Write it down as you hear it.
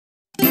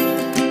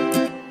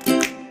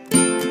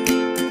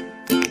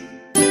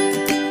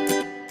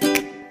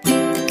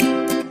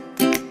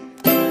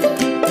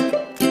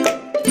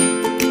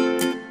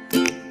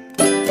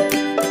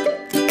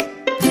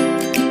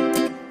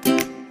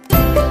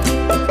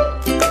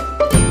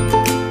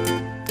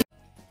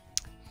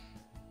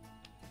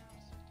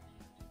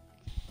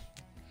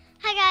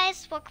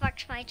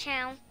my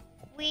channel.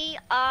 We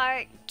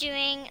are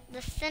doing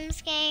the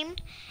Sims game,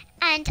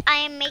 and I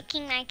am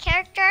making my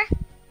character.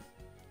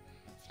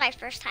 It's my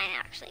first time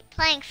actually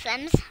playing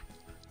Sims.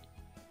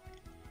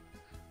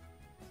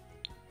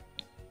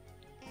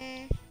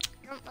 I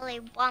don't really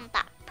want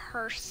that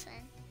person.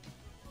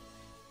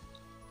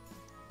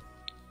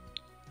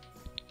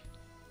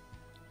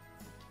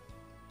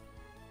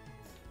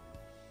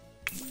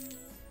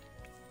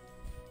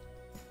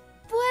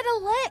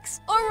 Flitalix,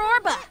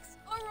 Aurora.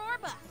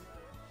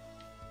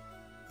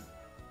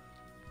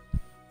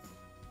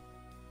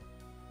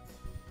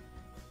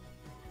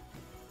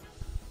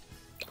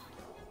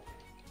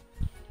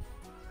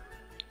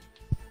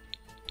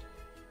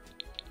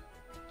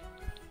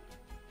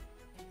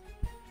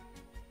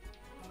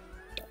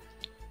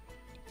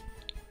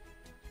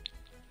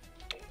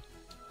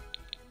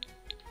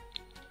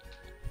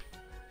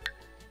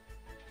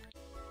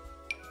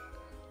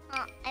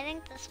 I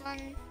think this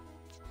one's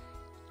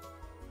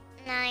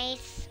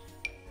nice.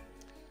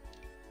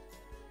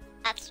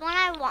 That's the one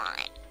I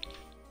want.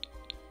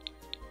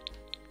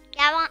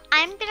 Yeah,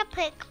 I'm gonna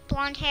pick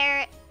blonde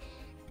hair.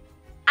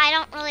 I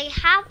don't really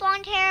have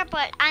blonde hair,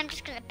 but I'm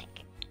just gonna pick it.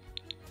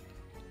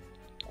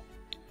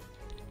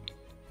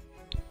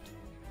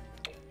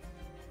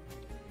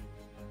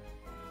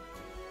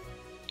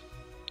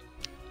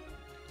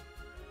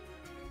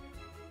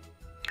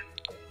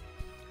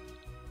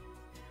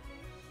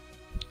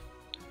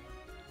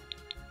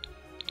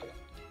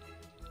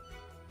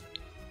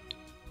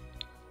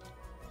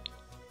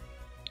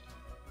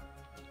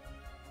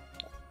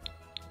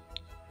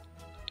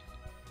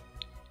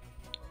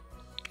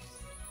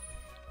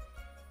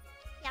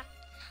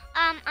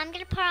 I'm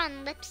gonna put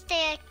on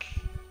lipstick.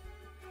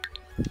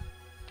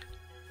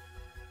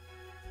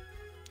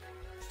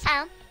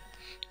 So,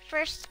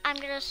 first I'm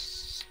gonna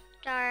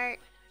start.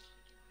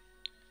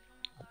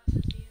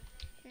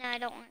 No, I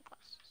don't want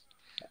glasses.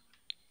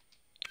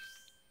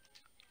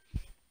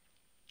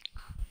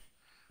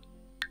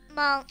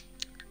 Well,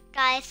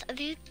 guys, if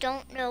you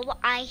don't know,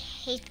 I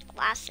hate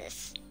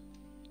glasses.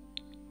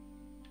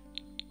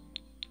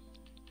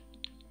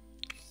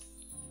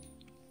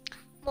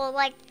 Well,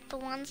 like the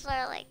ones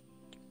that are like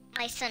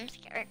my Sims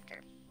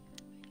character.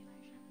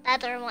 The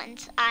other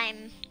ones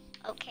I'm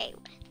okay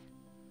with.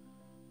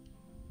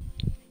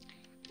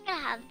 I'm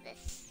gonna have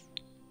this.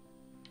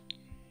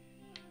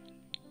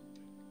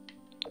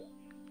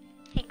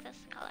 Take this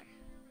color.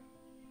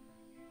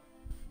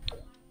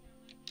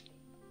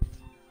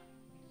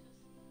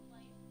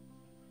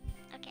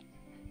 Okay.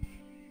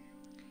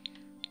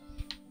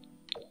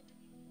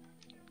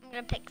 I'm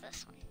gonna pick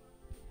this one.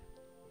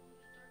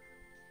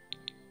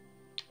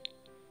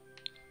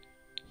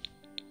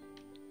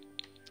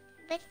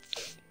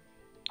 Let's.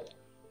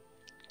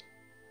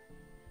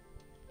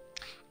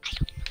 I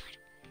don't know.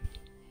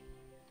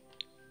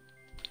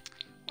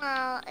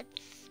 Well,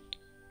 it's.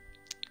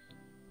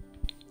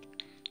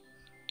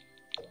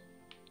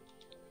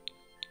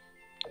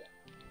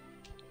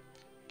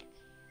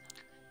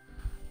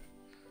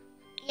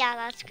 Yeah,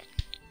 that's good.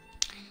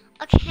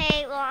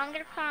 Okay, well, I'm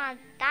gonna put on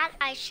that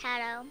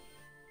eyeshadow.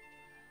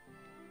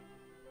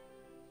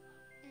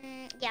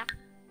 Yeah.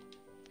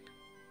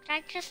 Can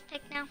I just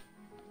pick now?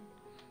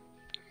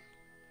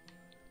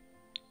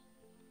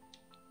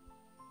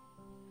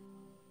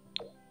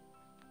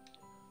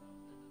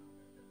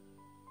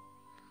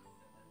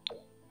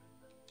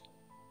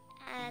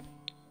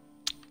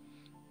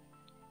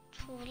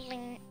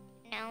 Totally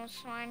no,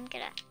 so I'm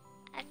gonna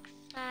X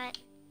that.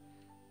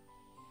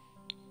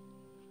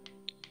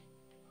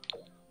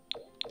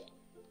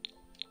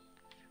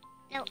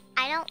 No,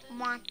 I don't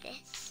want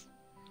this.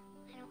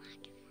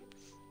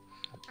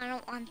 I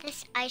don't want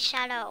this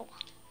eyeshadow.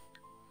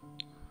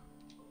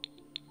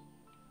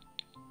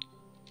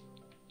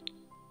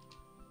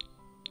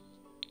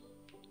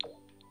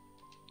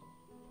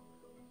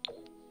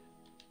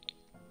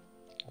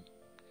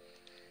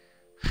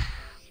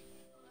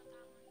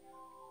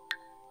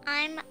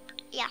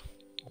 Yeah.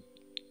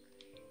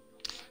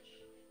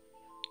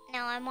 No,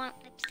 I want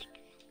lipstick.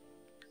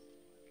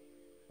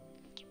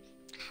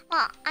 Okay.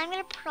 Well, I'm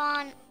gonna put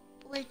on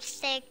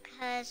lipstick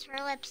because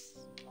her lips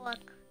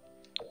look.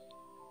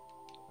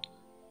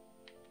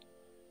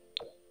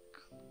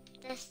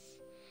 This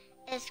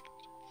is.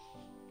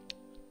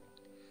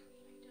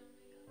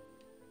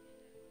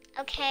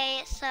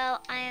 Okay, so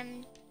I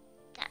am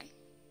done.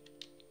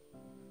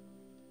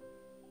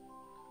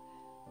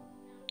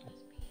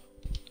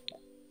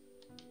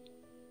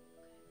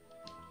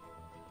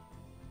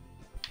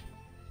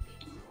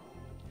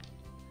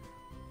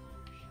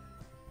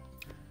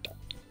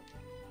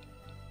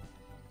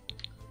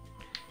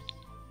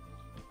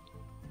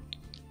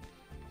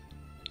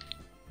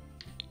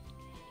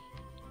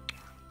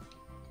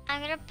 I'm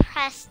gonna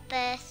press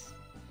this.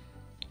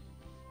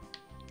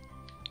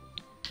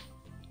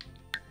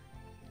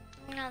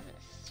 I'm gonna have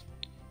this.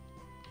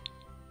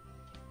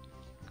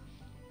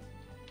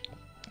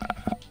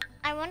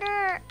 I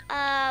wonder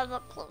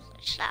what clothes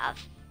I should have.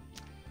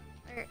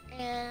 There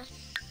is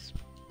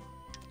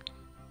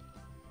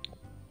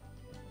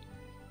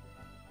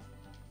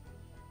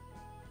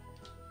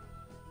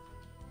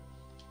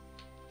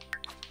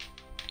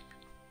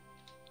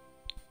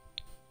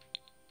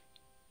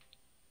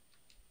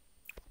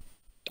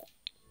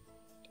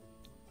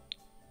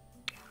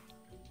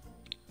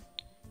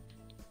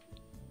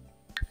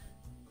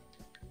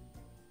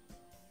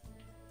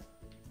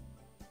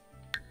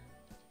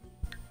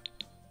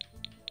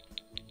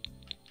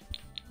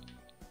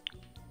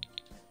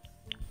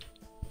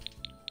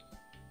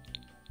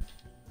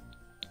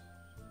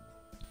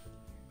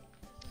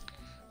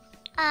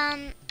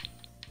Um,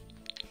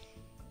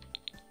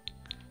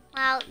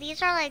 wow,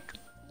 these are like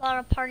a lot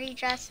of party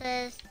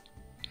dresses.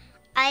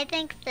 I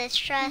think this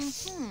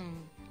dress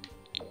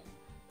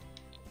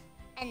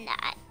and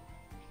that.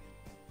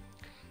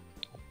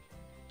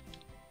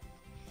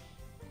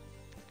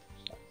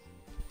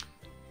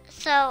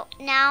 So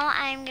now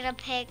I'm gonna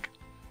pick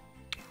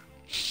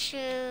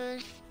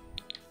shoes.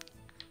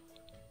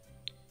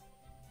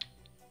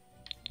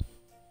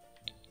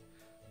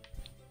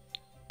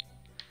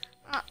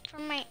 For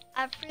my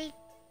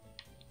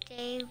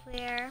everyday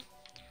wear,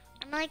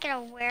 I'm really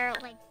gonna wear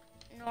like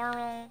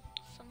normal,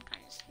 some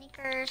kind of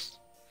sneakers.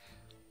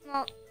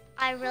 Well,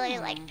 I really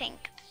like pink,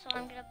 so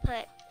I'm gonna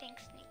put pink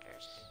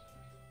sneakers.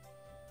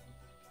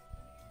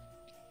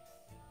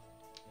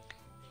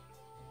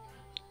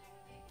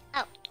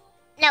 Oh,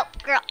 no,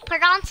 girl,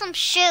 put on some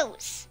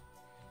shoes.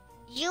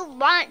 You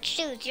want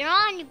shoes. You don't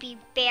want to be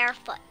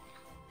barefoot.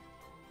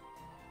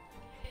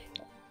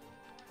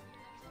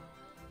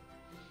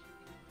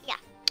 Yeah.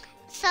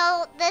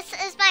 So this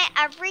is my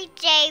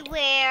everyday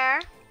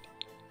wear.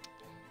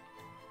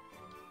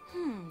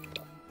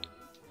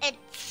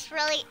 It's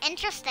really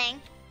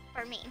interesting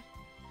for me.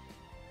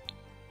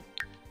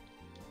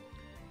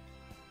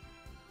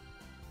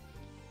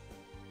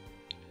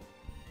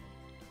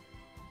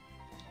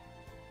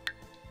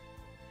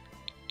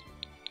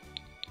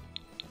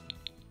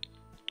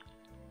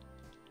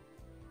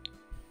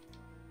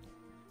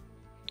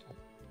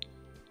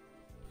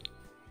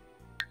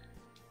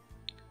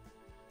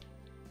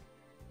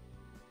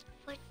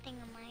 What thing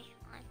am I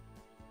on?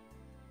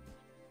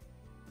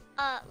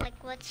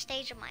 Like what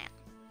stage am I on?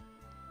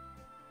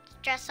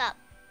 Dress up.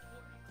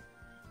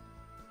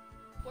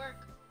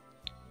 Work.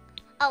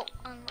 Oh,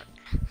 on work.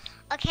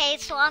 Okay,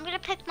 so I'm gonna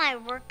pick my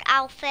work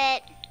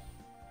outfit.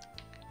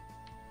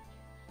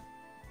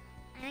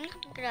 I think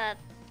I'm gonna.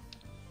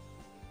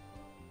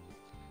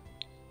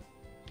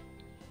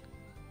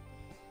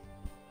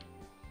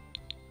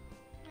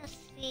 Let's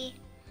see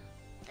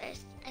if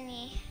there's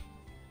any.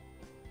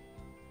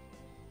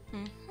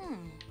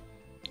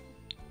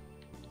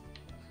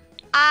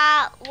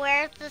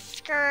 Where's the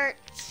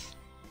skirts?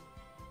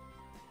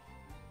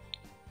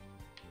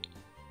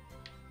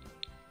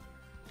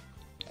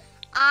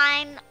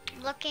 I'm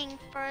looking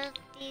for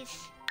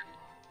these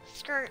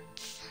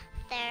skirts.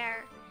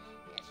 There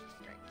is the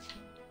skirts.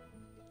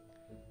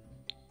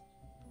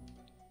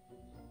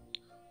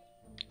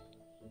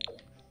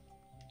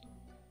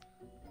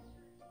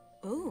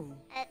 Ooh.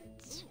 I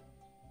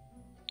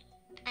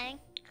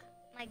think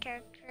my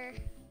character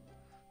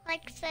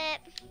likes it.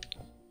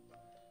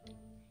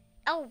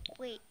 Oh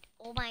wait,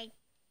 oh my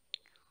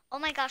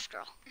gosh,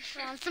 girl.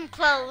 Put on some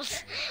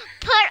clothes.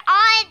 Put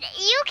on,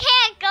 you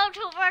can't go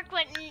to work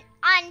with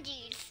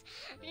undies.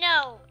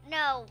 No,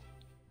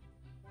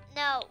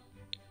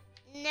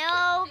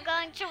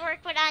 going to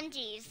work with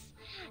undies.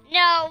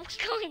 No,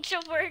 going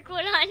to work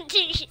with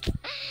undies.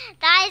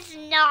 That is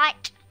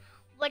not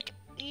what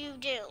you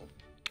do.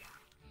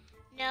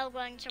 No,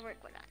 going to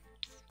work with undies.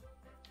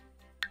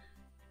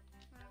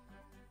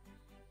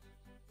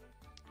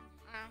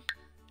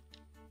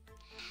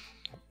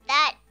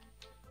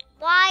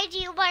 Why do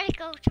you want to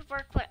go to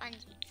work with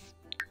undies?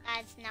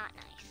 That's not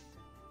nice.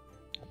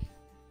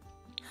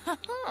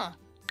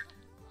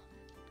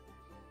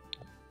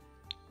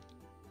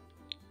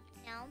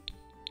 No.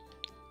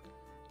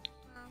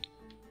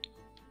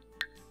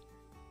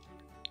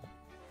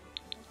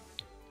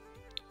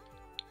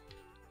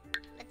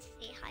 Let's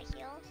see, high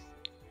heels.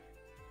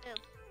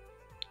 Ooh.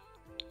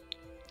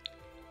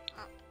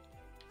 Oh.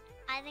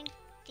 I think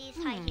these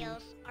high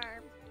heels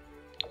are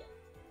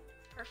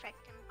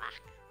perfect in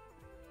black.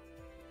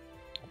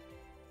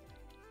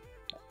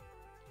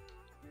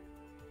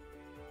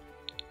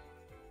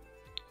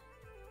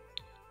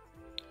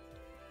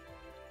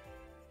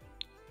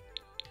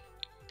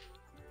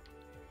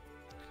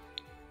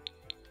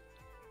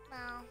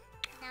 Well,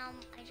 now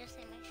I just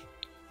say my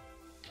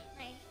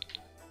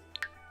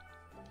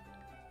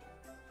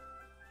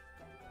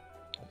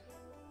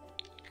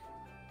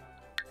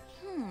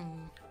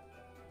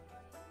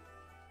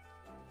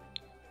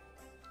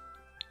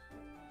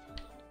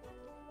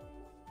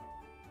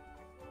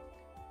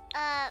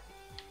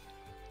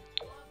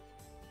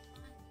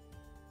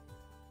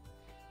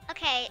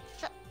Okay,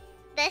 so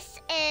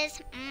this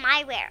is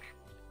my wear.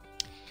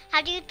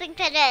 How do you think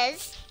it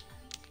is?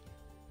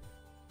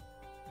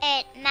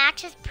 It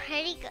matches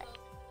pretty good.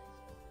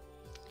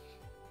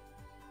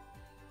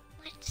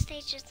 What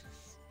stage is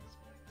this?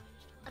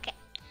 Okay,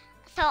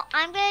 so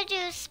I'm gonna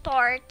do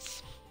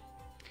sports.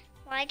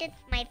 Why did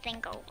my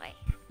thing go away?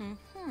 No.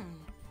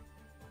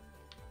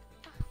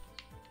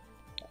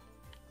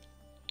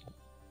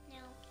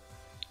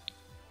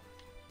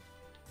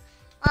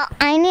 Well,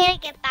 I need to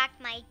get back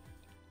my thing.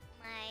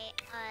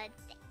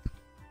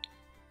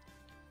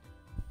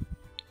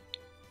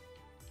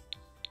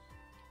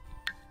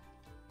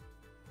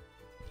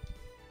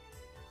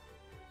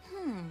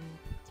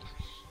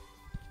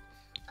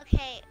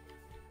 Okay,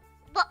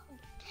 but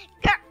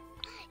girl,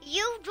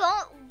 you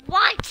don't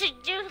want to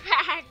do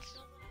that.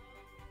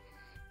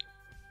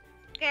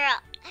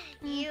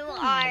 You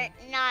are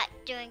not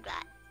doing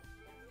that.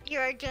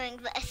 You're doing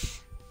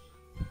this.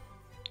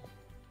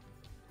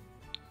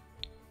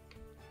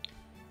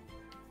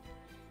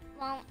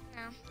 Well,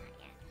 no, not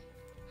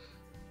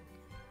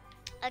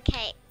yet.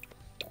 Okay.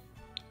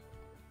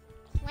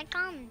 Click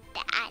on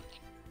that.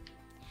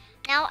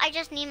 Now I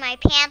just need my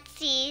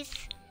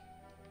pantsies.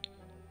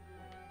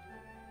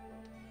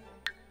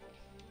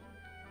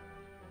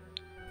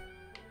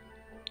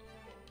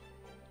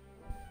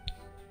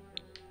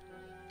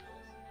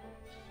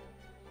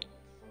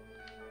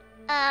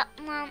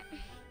 Well,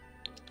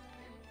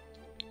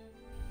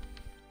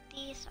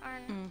 these are.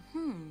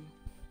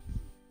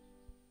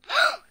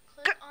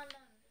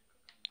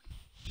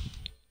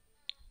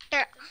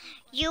 Girl,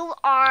 you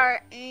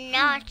are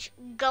not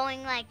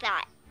going like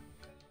that.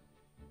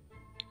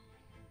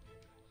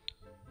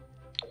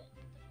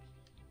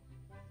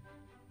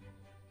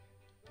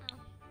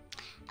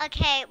 Oh.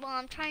 Okay, well,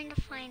 I'm trying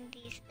to find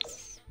these.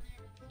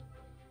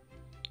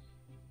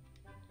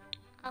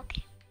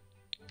 Okay.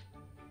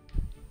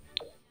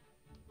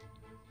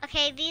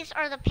 Okay, these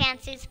are the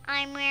pantsies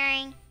I'm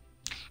wearing.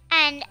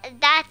 And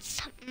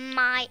that's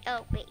my,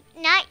 oh wait,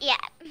 not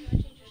yet.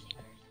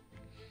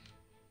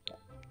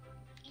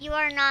 You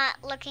are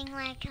not looking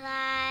like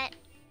that.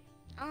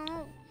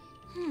 Oh.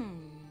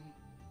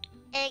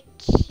 It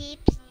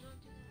keeps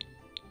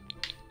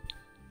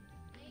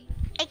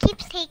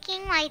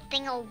taking my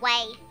thing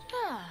away.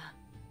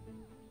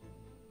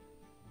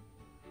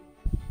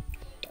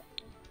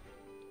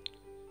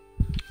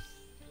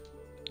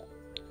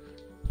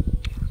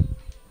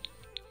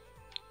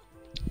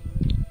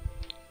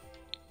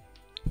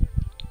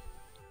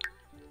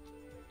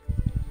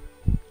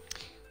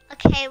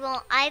 Okay,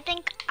 well, I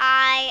think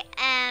I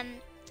am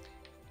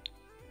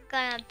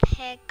gonna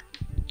pick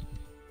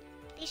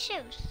these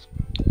shoes.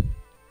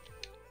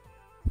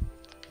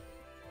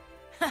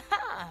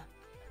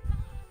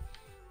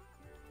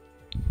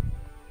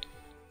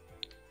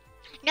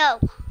 No.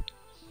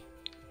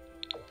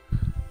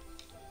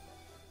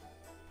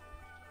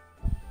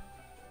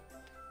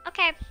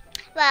 Okay,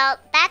 well,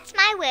 that's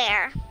my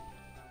wear.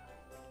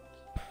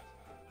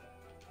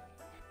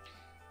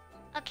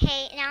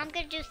 Okay, now I'm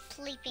gonna do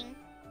sleeping.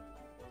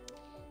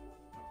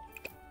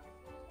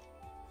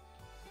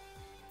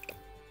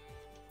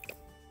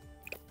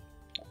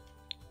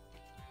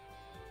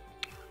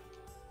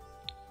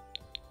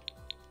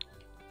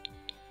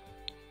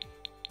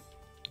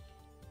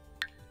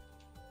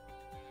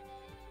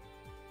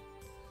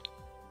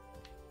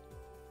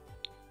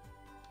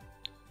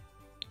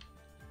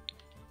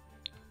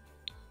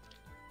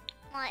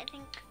 Well, I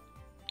think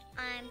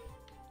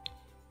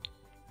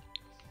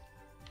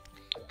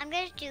I'm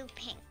gonna do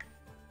pink.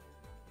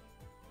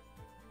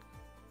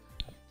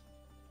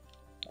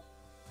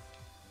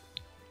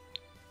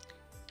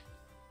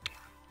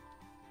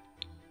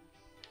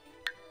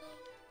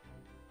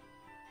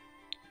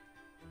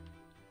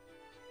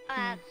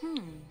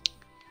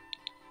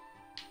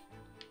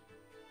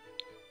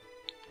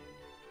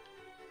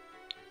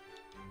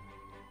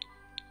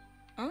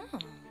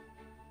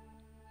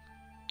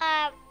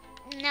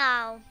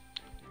 No.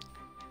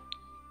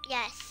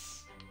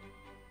 Yes.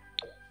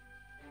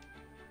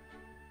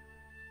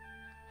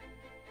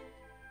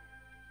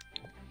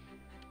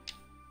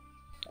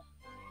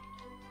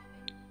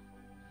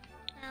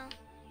 No.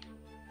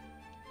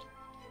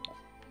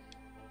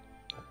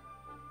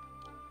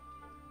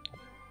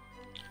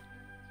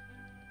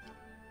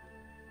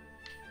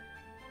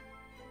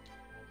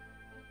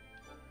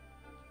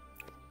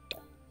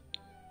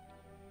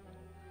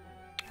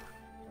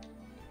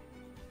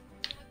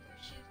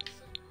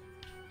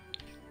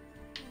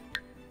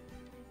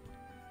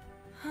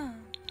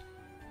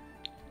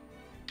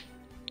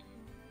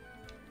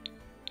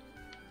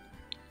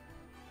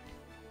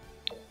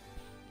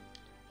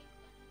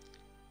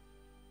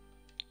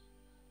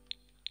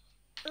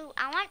 Ooh,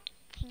 I want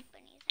pink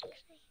bunnies,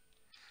 actually.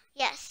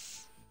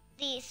 Yes,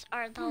 these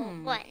are the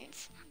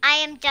ones. I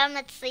am done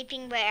with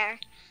sleeping wear.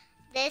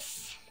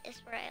 This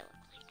is what I look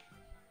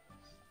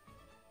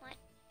like.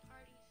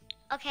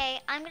 What? Okay,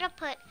 I'm gonna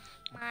put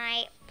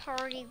my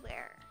party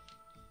wear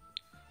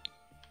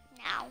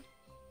now.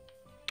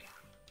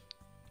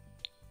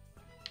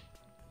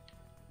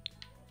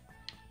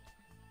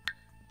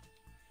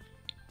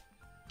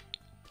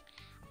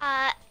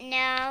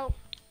 No,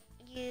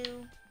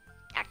 you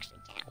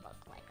actually can't look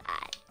like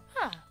that.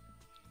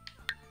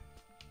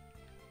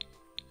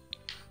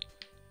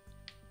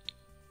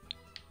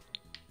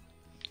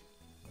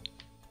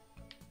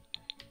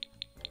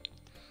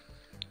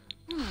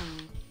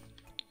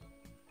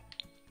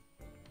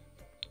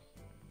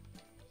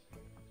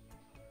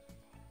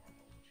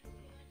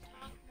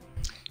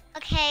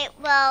 Okay,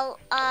 well,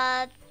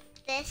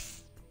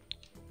 this.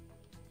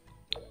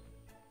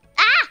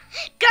 Ah!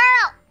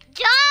 Girl!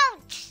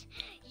 Don't!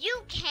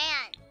 You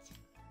can't.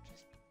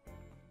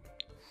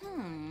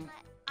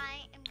 But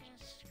I am gonna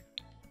scream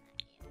at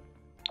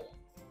you.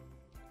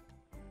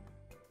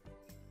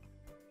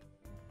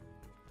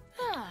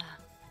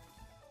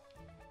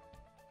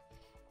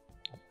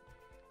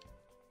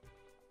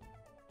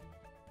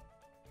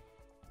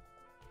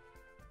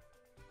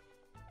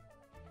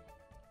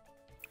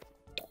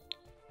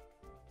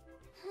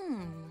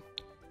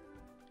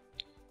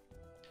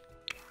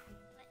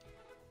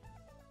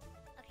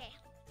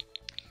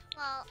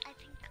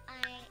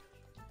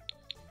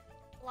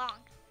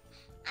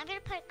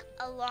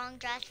 long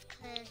dress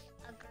because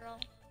a girl.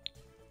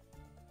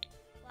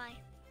 Why?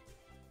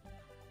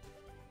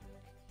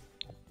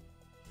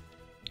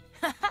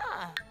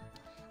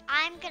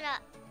 I'm gonna.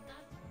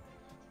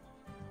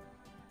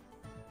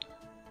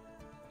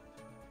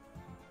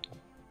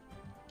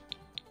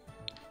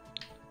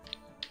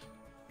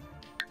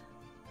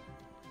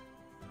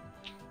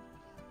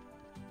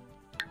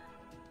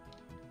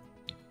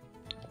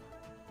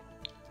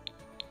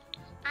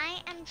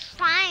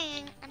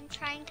 I'm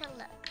trying to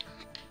look.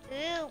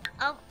 Ooh,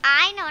 oh,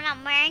 I know what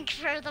I'm wearing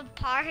for the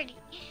party.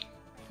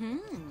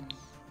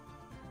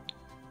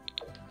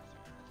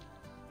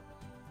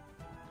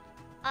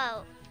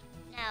 Oh,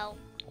 no.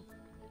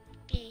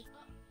 B.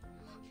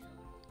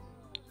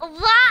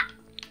 What?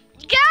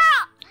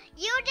 Girl!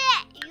 You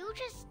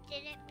just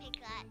didn't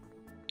pick that.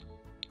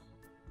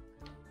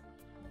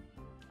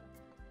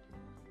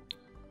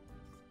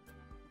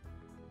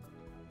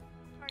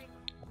 Party.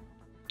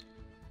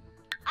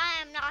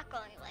 I am not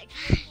going like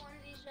that. One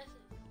of these dresses.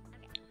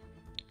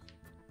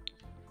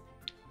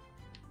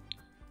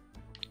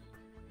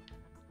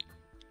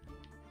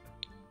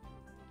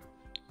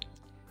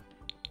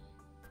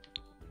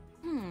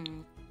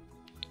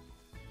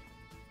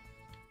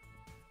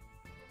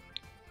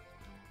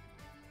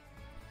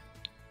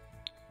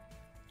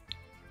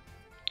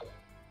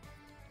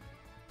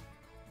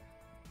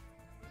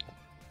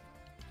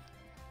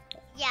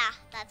 Yeah,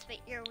 that's what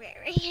you're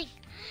wearing.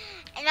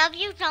 And if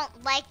you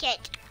don't like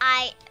it,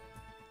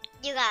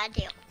 you gotta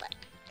deal with it,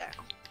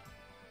 girl.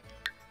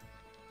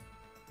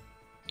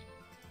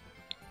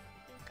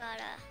 You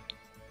gotta.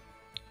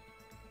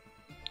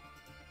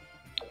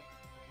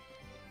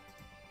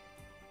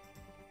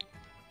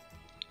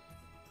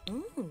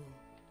 Ooh.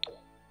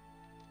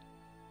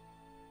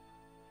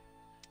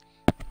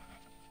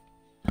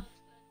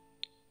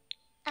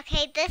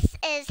 Okay, this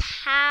is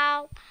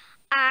how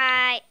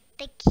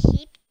they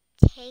keep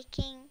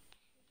taking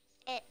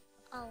it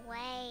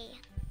away.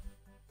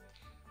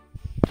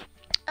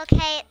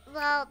 Okay,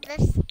 well,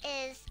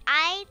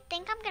 I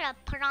think I'm gonna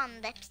put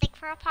on lipstick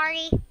for a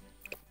party.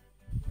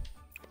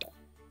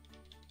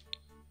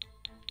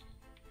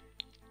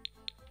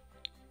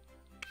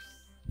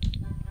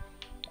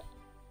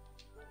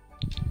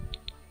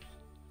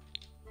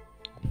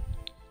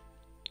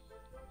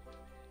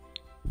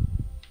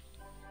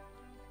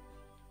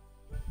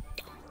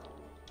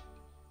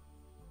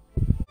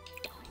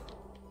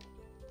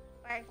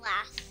 Wear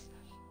glass.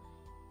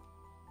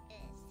 You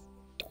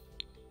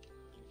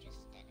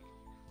just did it.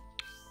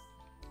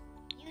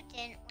 You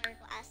didn't wear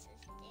glasses,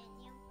 didn't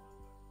you?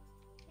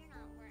 You're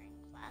not wearing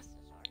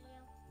glasses, are you?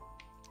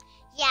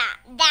 Yeah,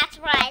 that's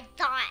what I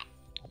thought.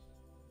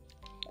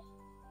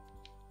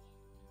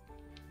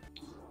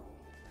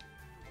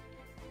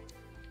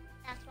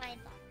 That's what I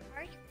thought.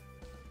 Are you?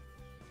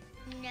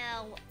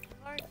 No,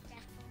 you're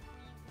definitely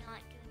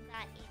not doing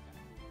that either.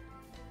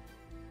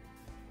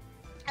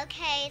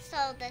 Okay, so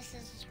this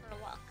is her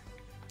look.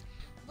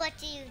 What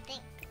do you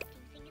think? Do you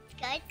think it's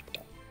good?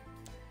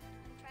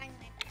 I'm trying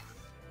my best.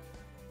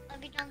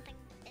 If you don't think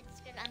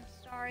it's good, I'm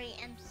sorry.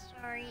 I'm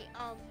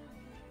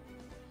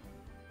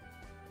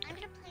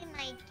gonna play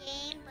my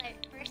game, but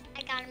first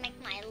I gotta make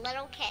my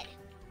little kid.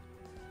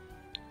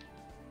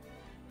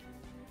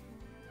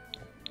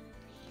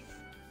 Please.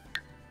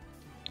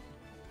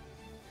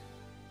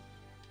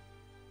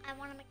 I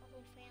wanna make a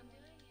whole family.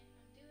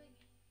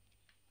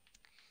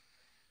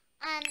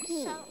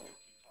 So.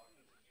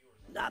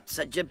 Not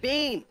such a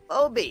bean,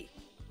 Obi.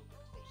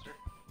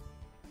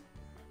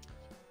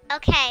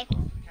 Okay.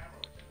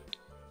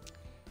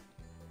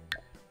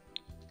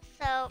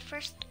 So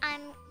first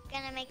I'm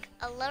gonna make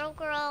a little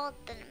girl,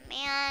 then a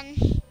man.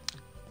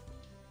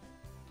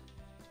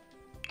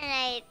 And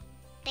I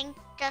think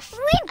just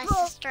a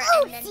sister,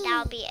 and then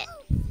that'll be it.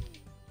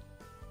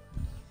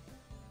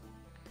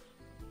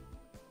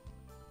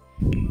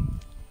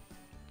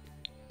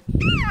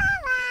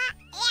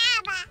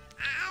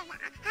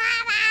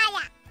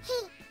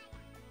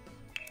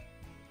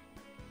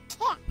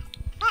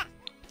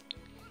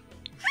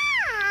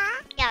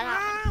 Yeah,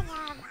 that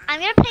one. I'm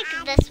gonna pick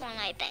this one,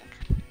 I think.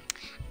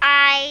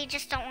 I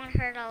just don't want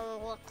her to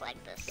look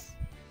like this.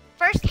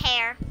 First,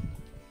 hair.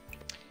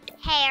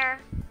 Hair,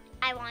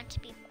 I want to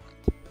be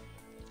blonde.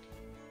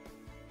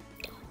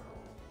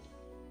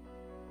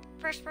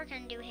 First, we're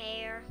gonna do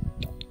hair.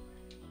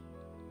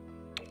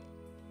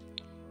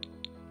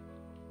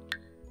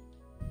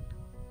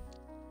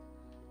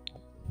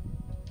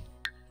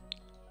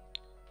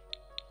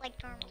 Like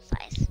normal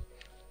size.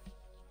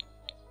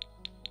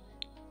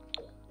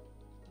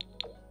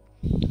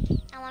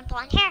 I want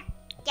blonde hair.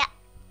 Yep,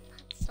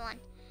 that's the one.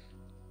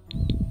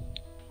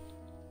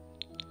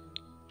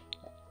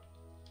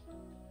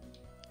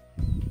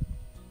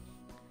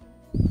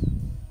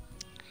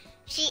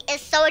 She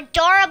is so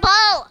adorable.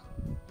 I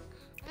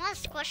want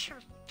to squish her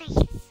face.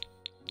 So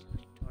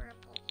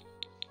adorable.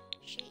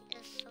 She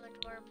is so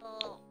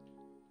adorable.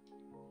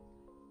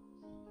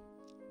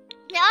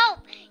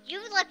 No,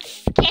 you look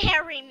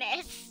scary,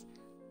 miss.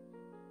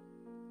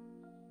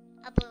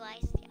 Blue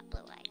eyes. Yeah,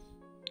 blue eyes.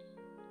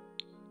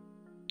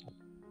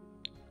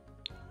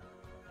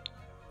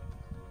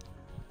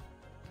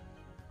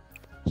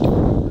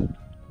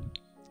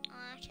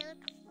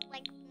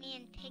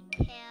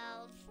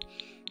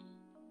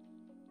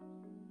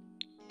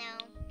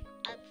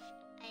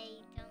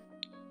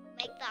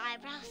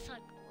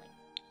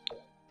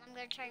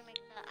 try to make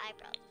the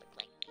eyebrows look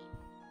like me.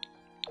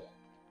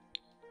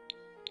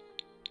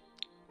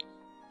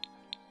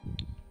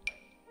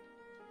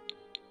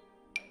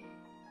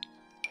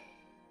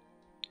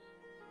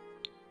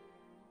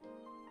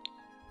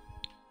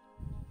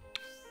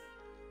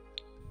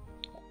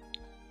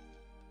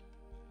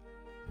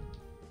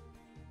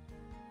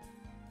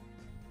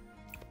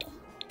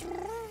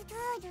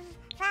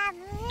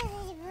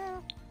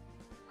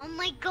 Oh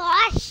my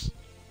gosh!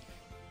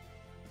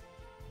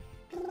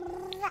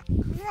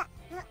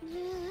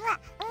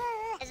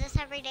 Is this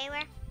everyday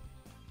wear?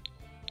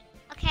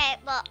 Okay,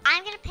 well,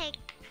 I'm gonna pick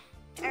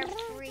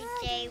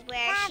everyday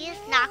wear. She is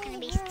not gonna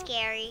be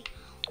scary.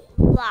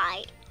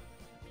 Why?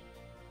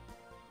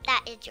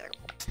 That is your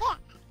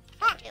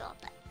do all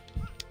that.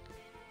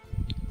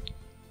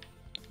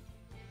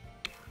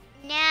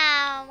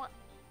 Now,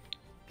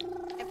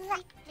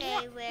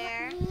 everyday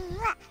wear.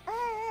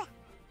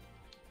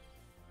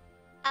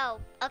 Oh,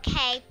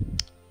 okay.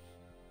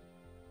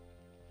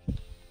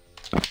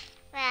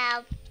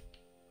 Well,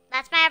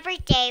 that's my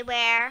everyday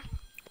wear.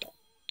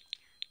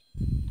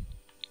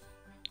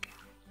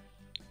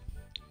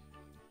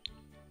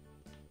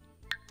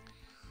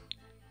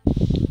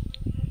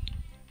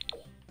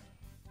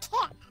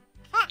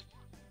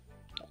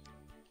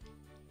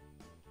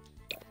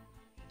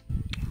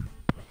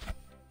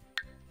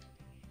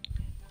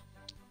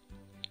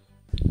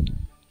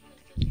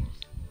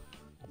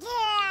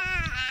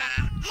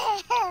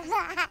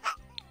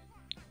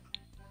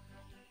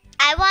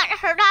 I want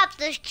her to have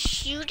the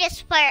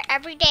cutest wear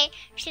every day.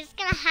 She's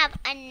gonna have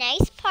a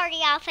nice party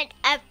outfit,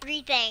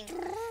 everything.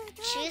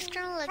 She's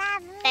gonna look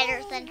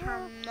better than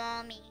her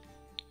mommy.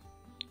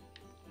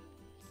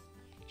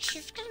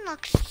 She's gonna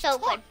look so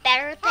good,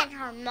 better than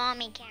her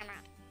mommy camera.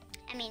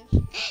 I mean,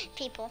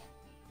 people.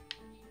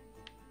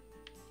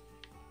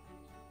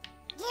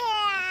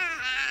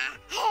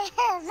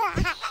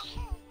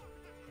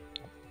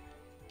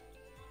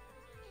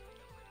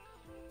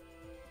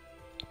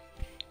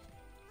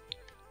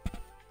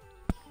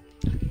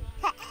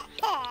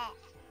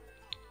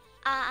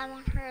 I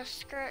want her a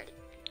skirt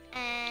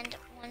and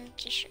one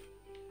t-shirt.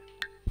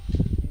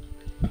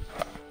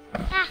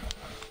 Ah,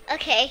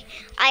 okay.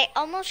 I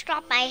almost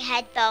dropped my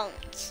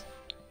headphones.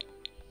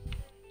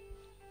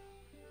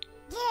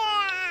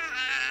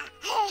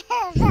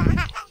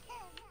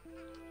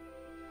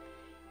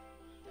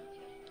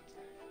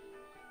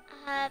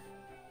 I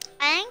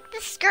think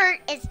the skirt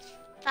is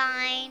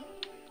fine.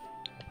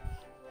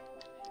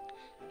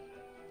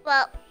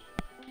 Well,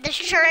 the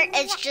shirt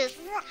is just,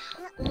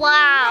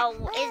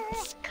 wow,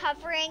 it's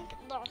covering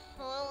the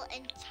whole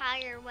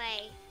entire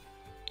way.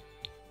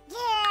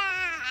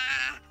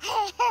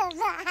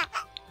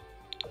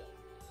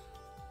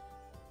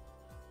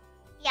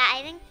 Yeah,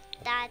 I think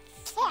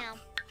that's, you know.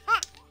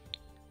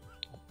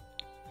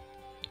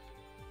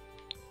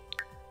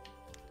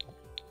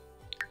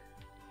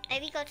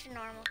 Maybe go to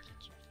normal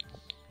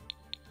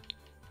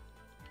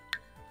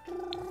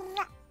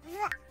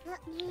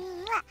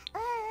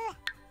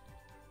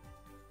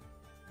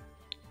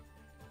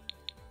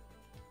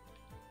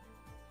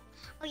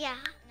Oh yeah,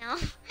 no.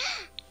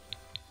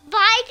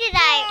 Why did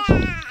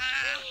I?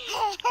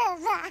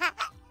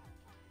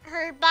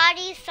 Her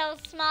body's so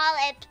small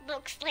it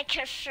looks like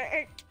a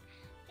shirt.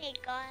 Hey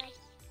guys.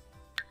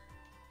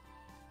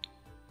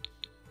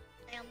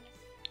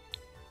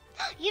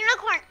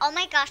 Unicorn! Oh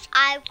my gosh,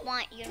 I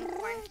want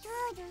unicorn.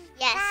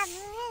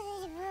 Yes.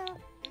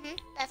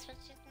 That's what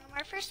she's gonna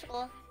wear for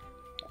school.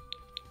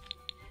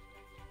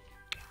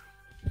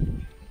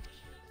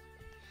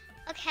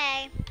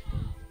 Okay.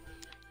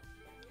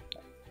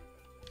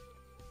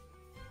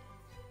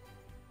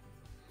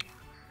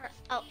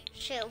 Oh,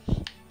 shoe.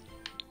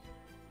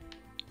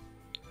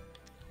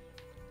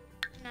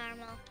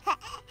 Normal.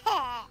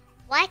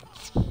 What?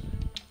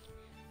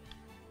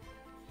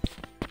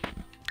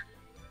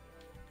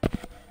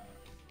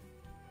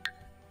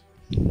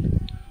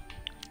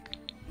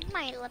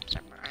 My lips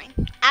are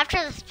burning. After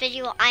this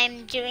video, I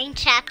am doing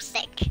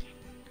chapstick.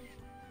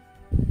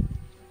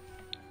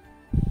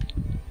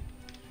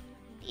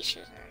 These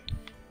shoes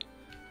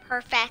are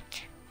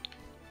perfect.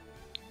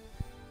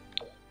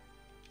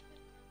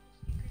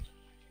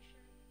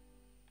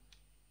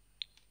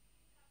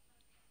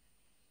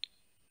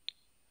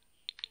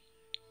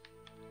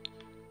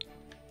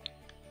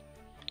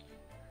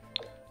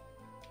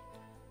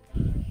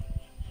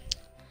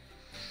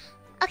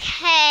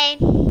 Okay,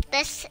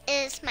 this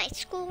is my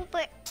school,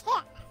 but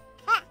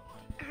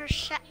her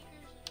shirt.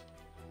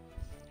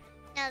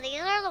 Now these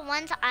are the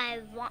ones I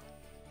want.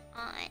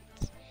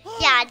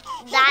 Yeah,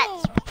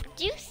 that's.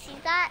 Do you see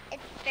that?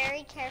 It's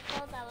very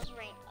careful. That was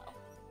rainbow.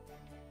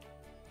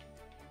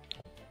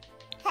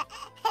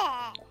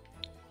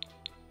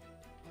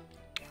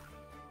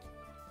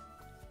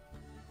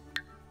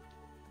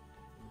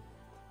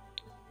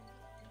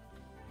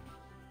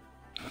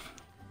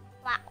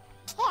 Wow.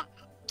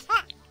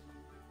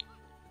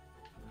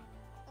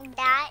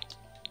 That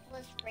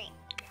was rainbow.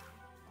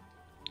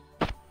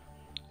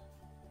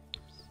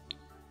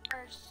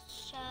 Or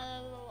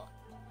so.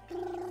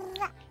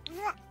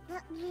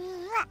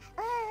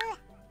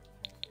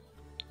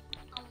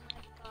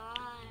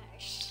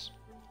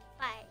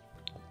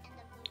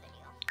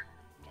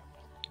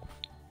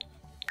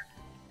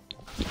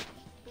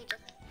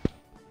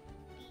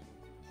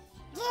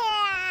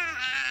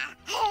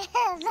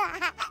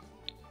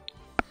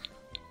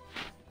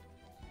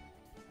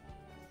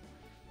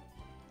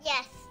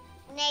 Yes,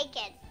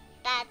 naked.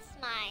 That's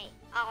my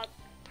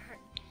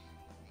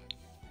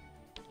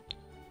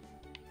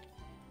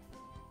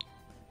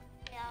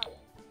Yeah.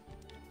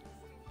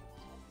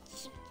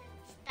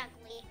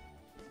 Stuckly.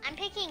 I'm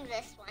picking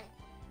this one.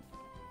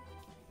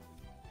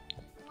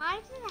 Why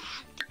does it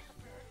have to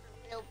cover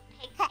her real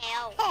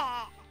pigtail?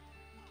 Oh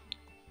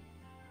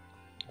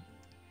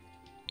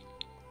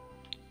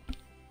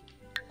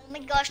my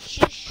gosh,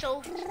 she's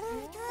so cute.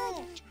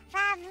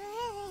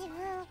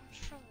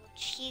 Trouble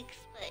cheeks,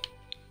 but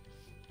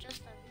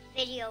just a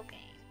video game.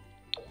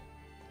 I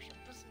wish it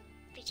wasn't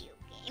a video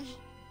game.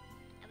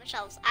 I wish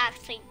I was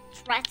actually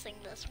dressing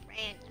this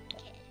random kid.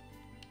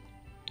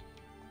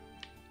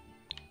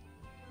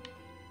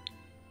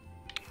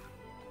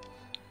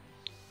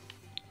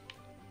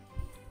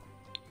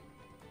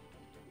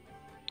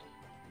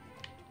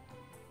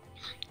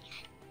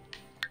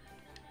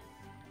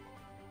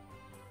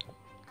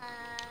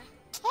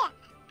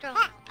 Don't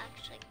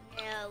actually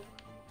know.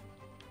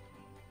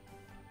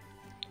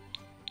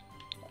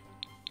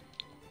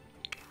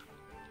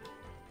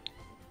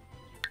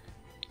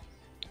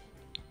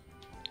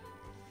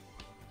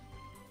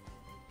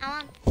 I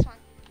want this one.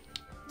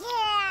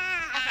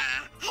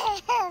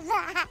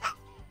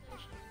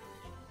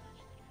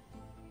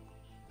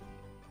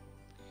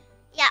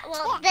 Yeah,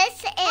 well,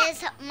 this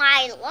is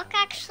my look,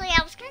 actually.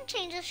 I was going to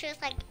change the shoes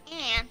like,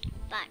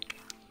 but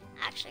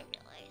I actually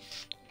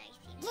realized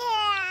nice.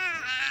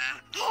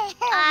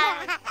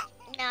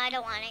 No, I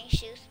don't want any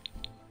shoes.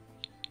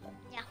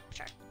 Yeah,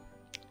 sure.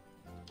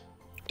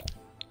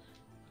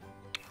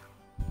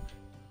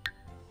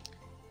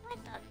 What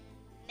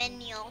the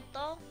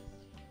Minolto?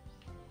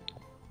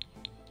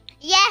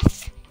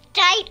 Yes,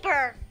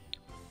 diaper.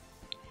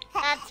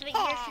 That's what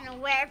you're gonna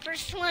wear for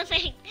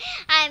swimming.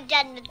 I'm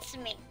done with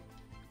swimming.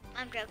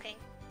 I'm joking.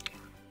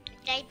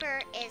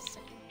 Diaper is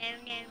no.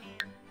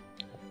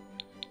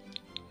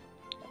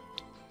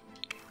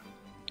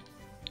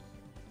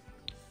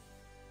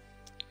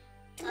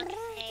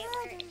 Okay,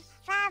 where is...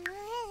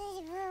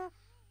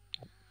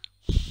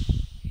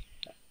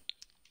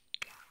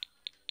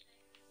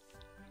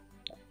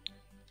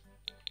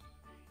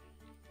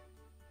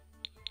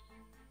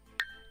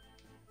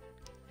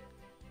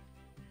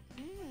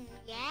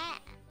 yeah.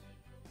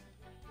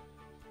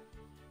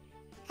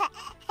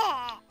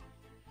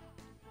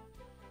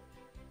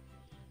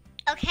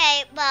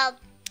 Okay, well,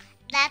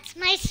 that's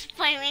my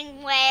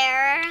swimming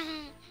wear.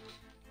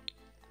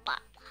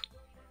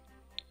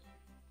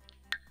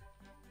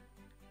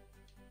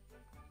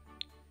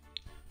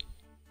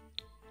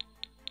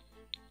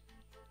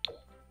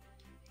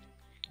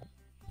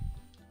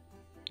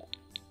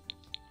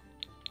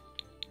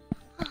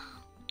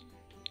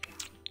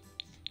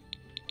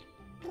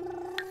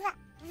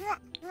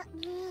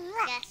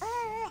 Yes.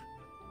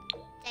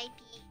 Diaper.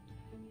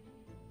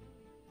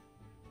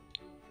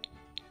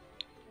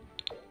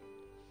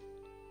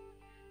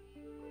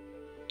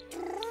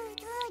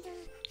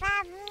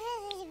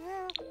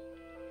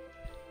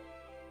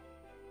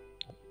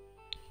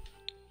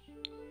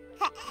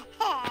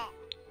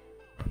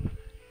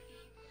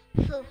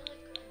 Phew.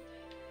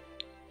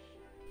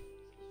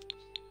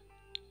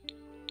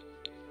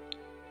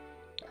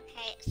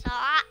 Okay, so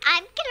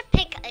I'm gonna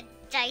pick a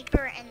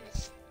diaper and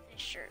this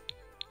shirt.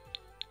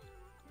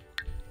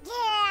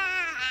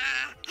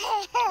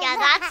 Yeah,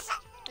 that's.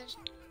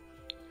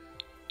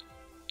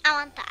 I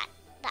want that.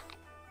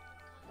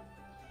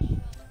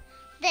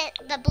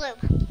 The blue.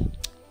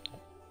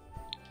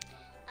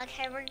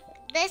 Okay,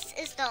 this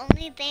is the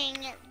only thing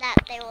that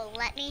they will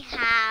let me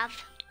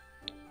have.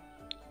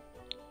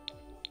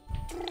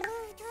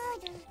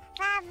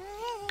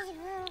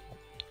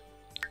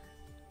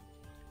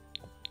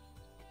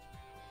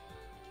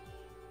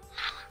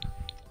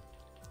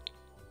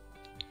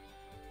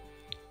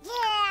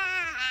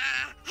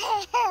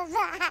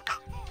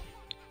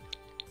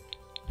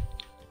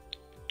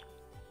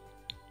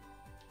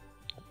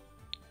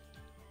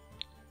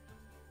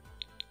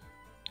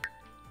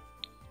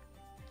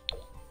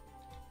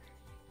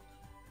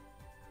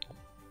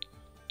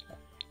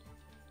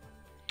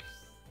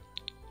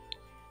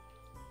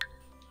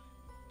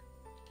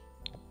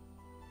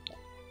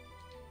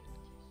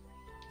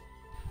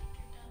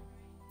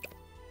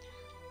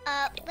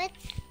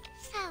 What's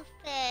this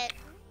outfit?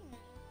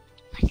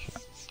 What is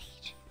this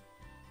stage?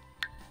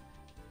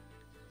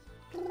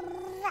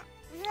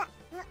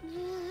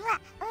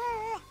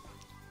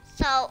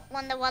 So,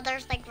 when the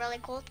weather's like really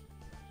cold.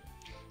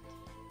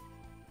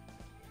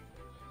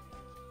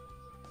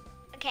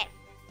 Okay.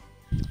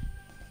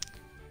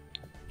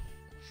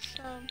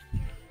 So.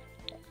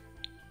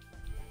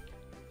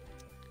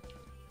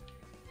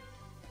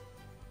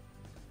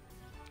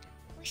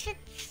 We should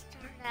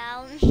start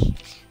out.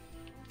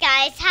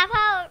 Guys, how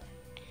about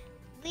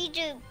we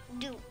do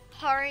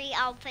party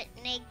outfit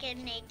naked.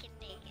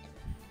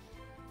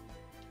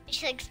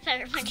 She looks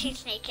better when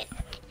she's naked.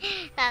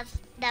 That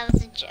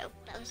was a joke.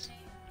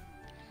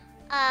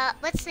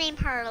 Let's name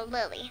her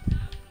Lily.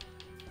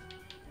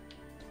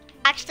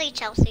 Actually,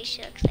 Chelsea.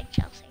 She looks like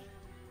Chelsea.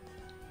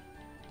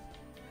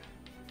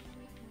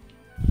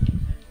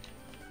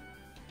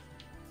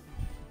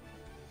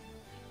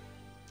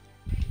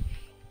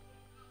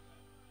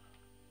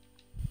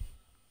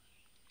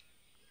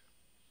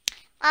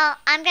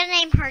 I'm gonna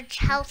name her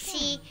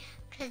Chelsea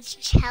because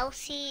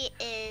Chelsea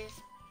is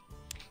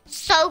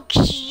so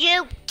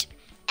cute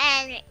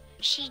and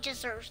she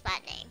deserves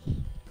that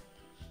name.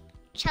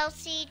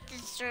 Chelsea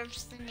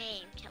deserves the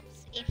name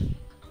Chelsea.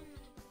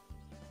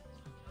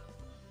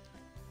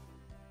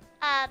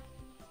 I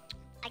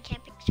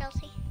can't pick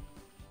Chelsea.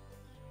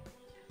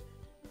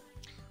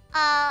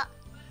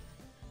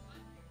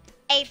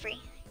 Avery.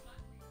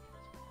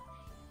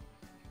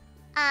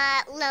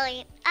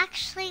 Lily.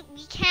 Actually,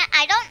 we can't.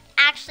 I don't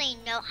actually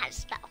know how to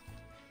spell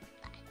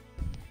that.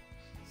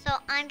 So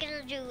I'm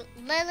gonna do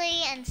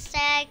Lily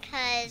instead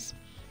because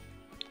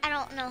I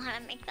don't know how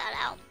to make that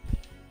out.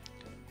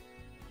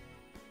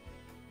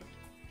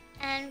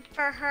 And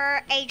for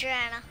her,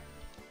 Adriana.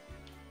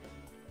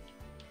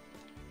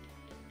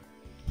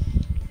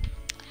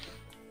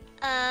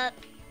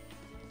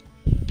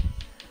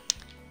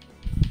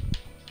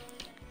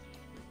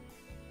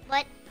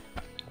 What?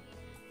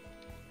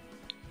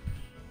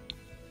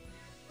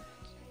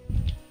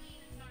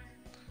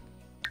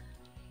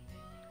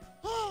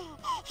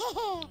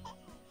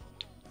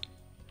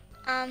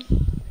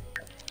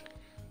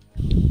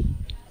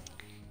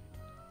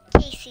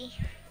 Casey.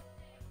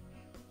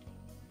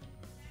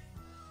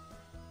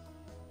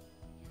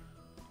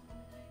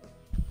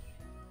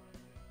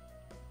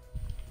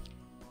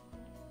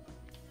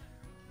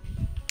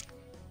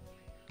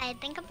 I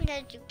think I'm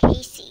gonna do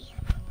Casey.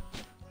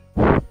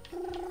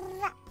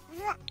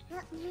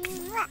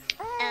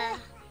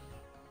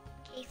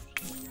 Casey is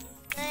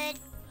good.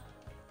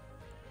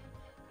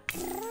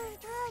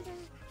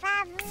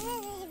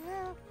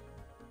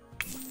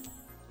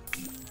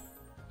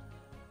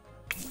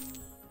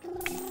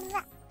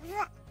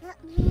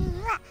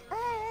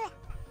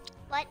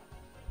 What?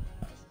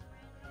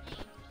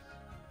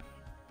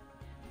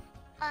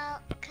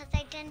 Because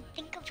I didn't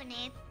think of a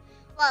name.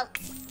 Well,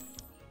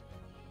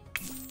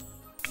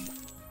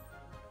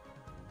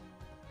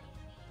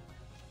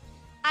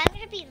 I'm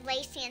gonna be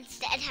Lacey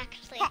instead,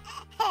 actually.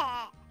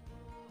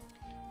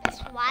 This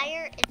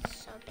wire is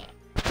so big.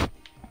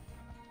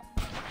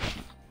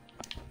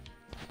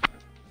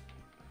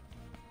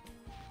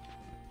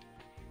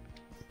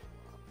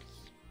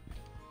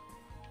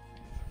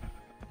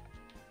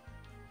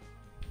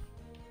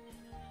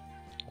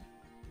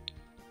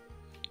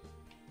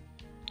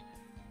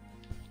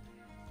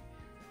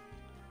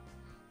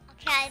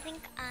 Okay, I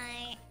think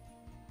I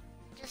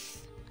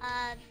just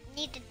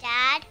need a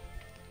dad,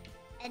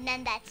 and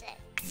then that's it.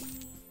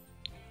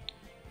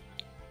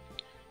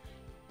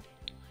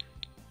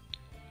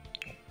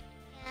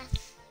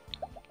 Yes.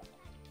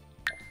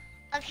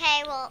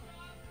 Okay, well,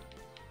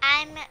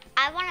 I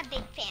want a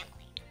big family.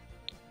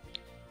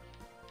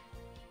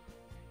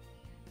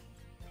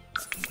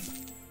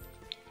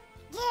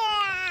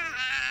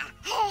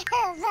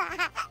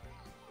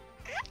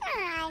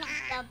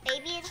 The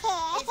baby is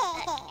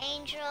an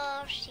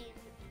angel. She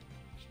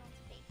wants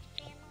a big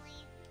family.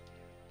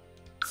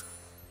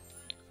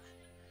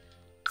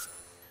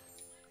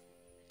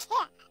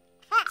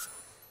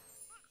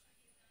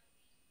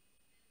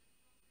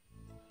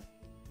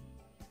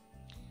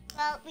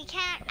 Well, we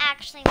can't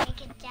actually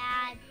make a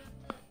dad.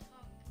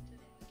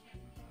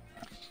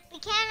 We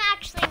can't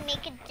actually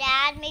make a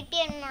dad. Maybe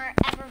in more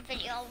ever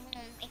video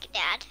we'll make a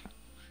dad.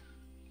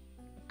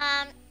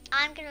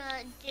 I'm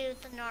gonna do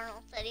the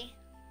normal city.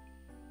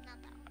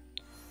 Not that one.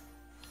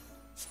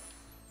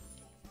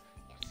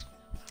 Yes.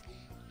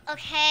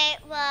 Okay,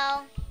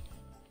 well,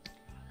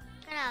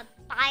 I'm gonna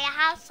buy a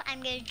house.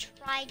 I'm gonna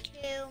try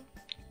to.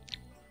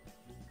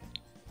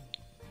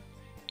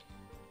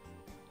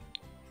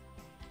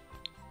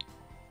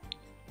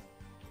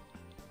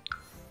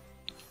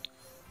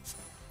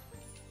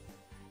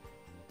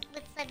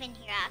 Let's live in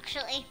here,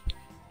 actually.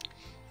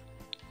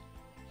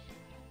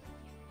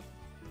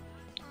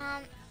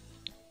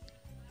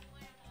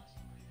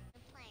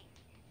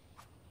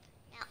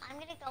 Now I'm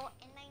gonna go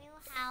in my new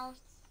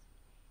house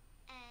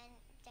and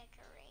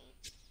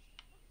decorate.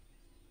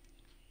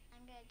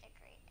 I'm gonna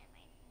decorate in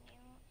my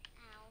new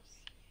house.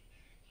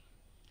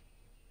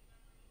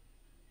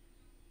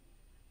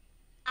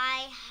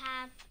 I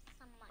have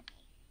some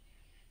money.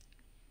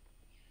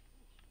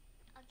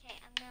 Okay,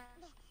 I'm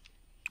gonna.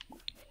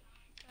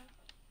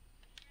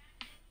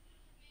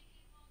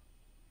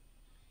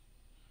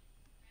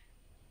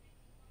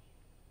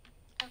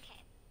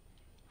 Okay,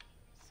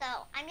 so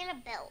I'm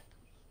gonna build.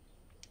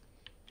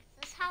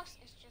 This house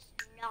is just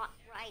not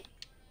right.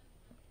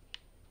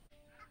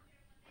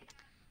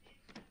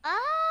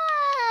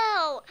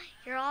 Oh,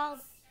 you're all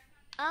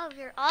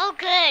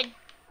good.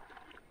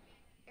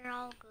 You're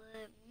all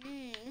good.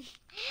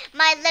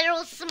 My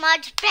little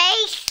smudge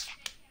face.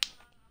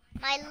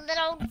 My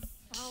little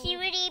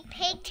cutie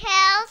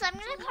pigtails. I'm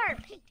gonna call her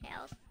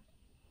pigtails.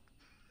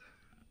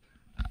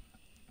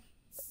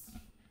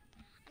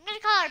 I'm gonna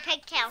call her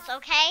pigtails,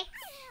 okay?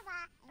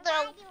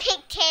 Little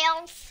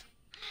pigtails.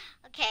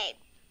 Okay.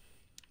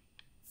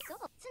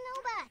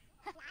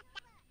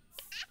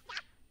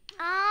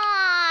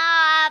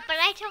 But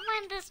I don't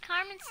want this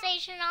Carmen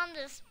station on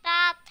this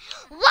map.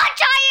 What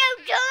are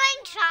you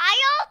doing,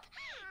 child?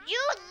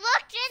 You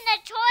looked in the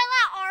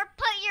toilet or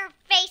put your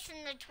face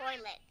in the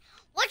toilet?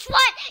 Which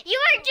one? You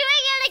are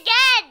doing it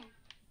again!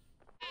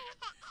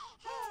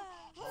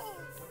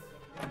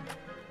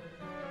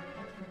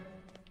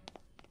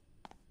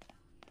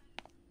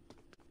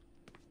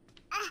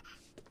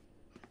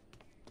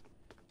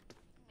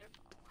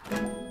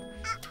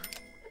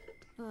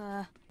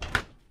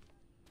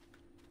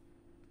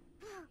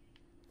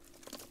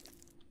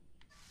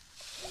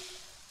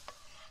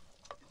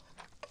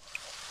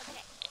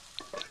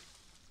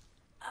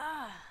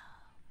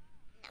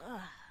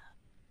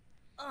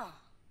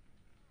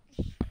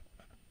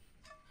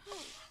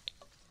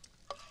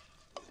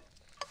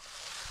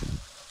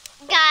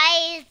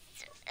 Guys,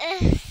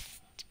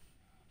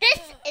 this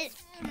is,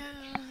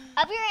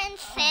 if you're in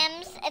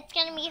Sims, it's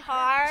gonna be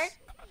hard.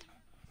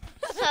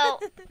 So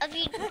if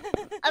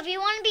you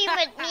want to be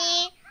with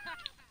me,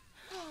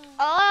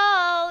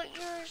 oh,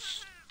 you're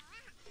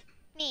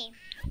me.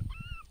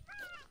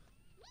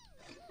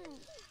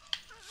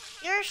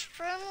 You're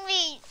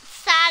extremely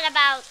sad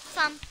about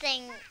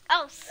something.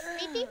 Oh,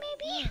 sleepy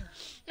maybe?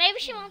 Maybe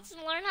she wants to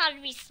learn how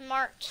to be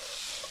smart.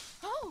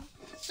 Oh.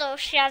 So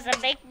she has a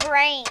big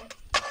brain.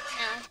 No,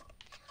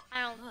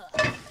 I don't.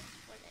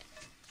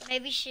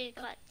 Maybe she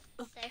got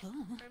sick,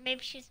 or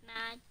maybe she's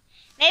mad.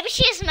 Maybe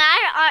she's mad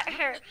at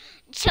her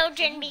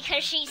children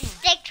because she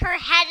sticked her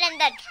head in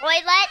the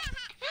toilet.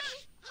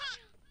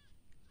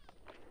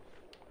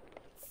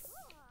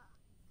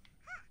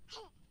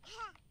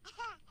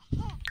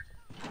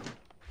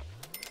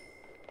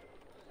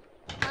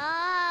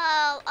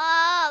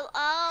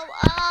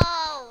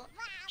 Oh.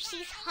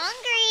 She's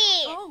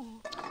hungry.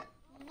 Oh.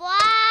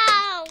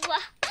 Wow.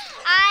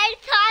 I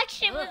thought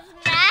she was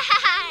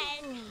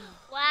mad.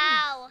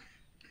 Wow.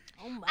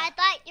 Oh my. I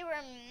thought you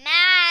were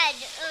mad.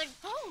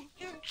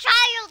 Your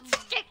child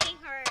sticking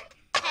her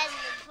head in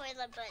the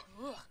toilet, but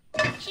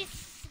she's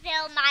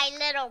still my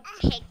little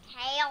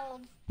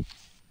pigtail.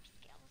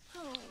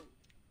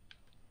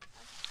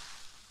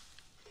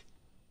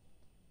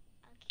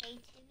 Okay,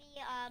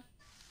 Timmy,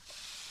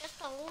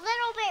 just a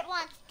little bit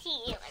wants to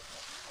eat.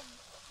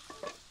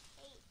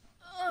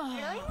 I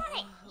really want to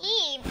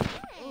eat.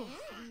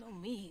 No,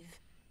 me.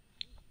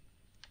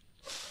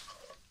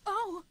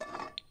 Oh.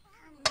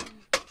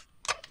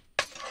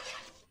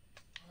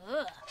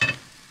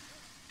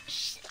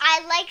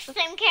 I like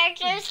Sim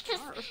characters because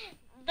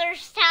their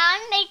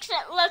sound makes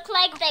it look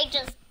like they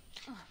just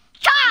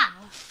cha!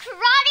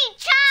 Karate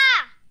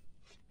cha!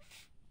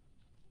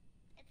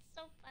 It's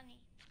so funny.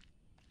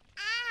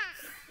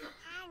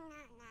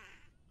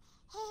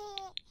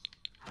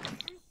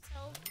 It's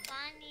so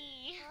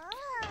funny.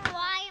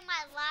 Why am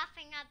I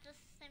laughing at the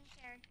Sim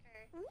character?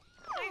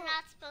 We're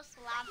not supposed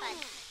to laugh at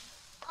him.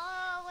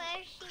 Oh,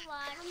 where's she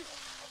watching?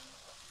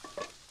 I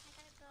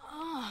gotta go.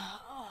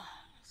 Oh,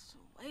 so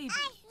baby.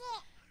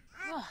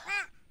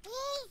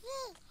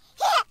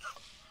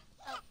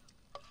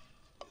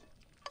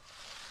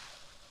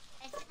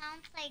 It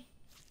sounds like,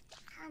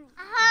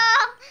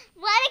 oh,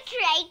 what a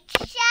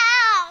great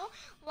show!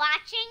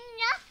 Watching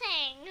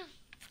nothing.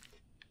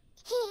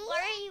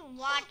 What are you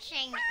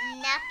watching?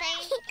 Nothing?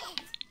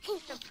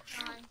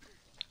 Japan.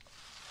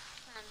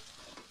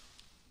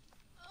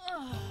 You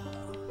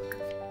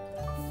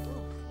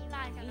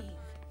gotta go to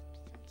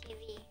some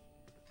TV.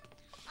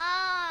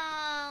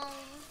 Oh.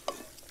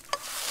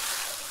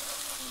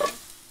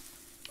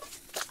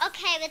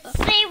 Okay, let's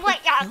see what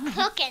you're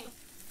cooking.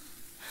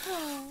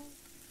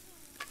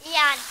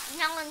 Yeah,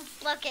 no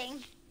one's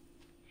looking.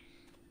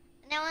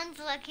 No one's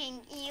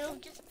looking. You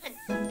just put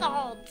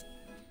salt.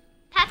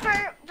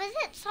 Pepper. Was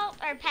it salt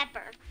or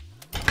pepper?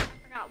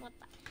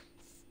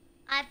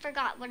 I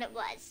forgot what it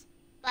was.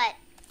 But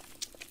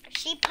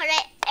she put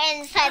it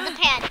inside the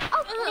pan.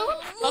 Oh, no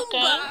one's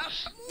looking.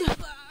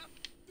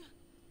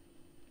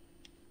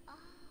 Oh,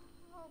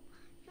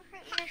 you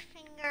hurt your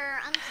finger.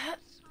 I'm so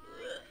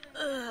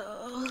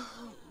sorry.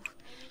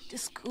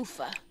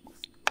 Discoofa.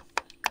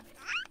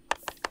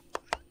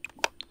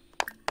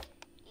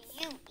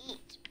 You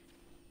eat.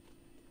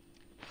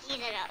 Eat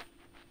it up.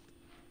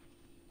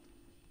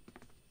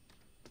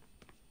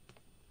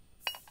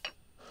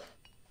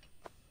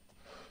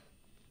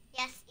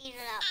 Yes, eat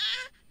it up.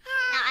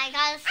 Now I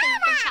gotta see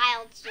what the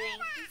child's doing.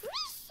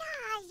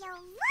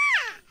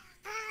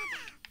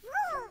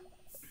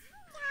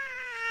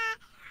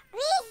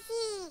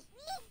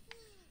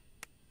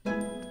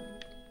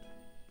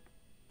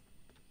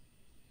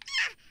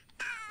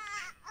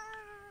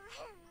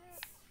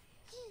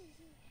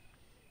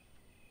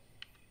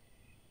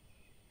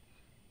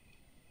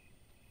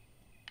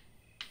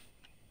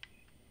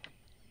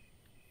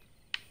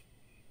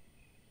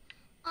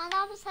 Oh,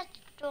 that was such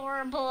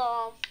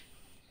adorable.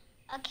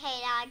 Okay,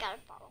 now I gotta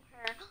follow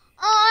her.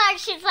 Oh,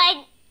 she's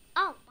like,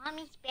 oh,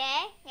 mommy's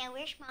back? Now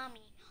where's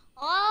mommy?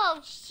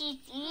 Oh, she's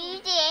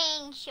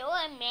eating. So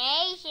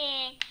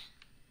amazing.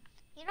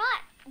 You know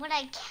what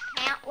I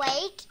can't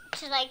wait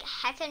to like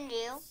heck and do?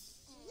 You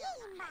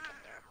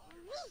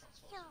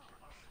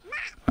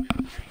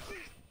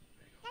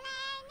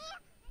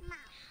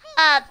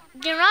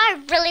know what I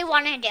really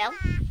want to do?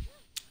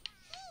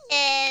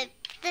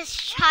 this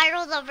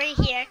child over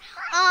here.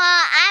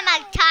 Oh, I'm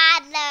a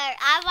toddler.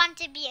 I want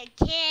to be a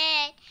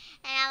kid,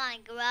 and I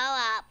want to grow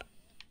up.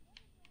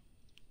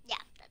 Yeah,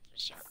 that's what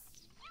she wants.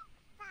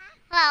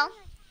 Well,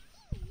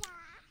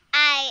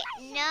 I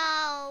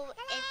know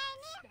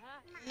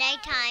it's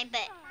nighttime,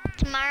 but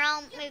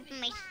tomorrow maybe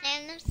my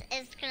Sims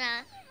is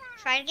gonna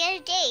try to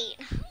get a date.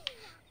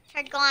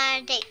 Try to go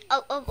on a date.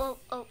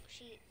 Oh,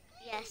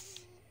 yes.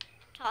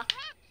 Talk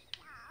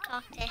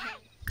to him.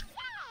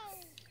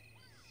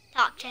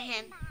 Talk to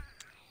him.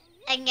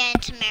 And get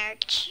into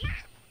marriage.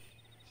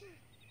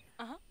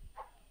 Uh-huh.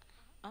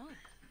 Oh.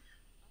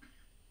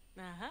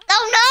 Uh-huh.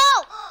 Oh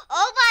no!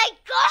 Oh my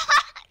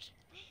gosh!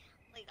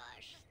 Oh my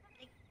gosh.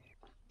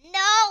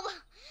 No!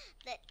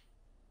 That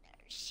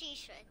she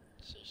should.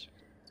 She should.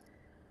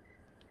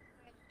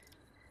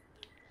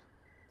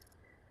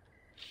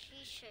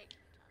 She should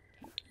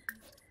talk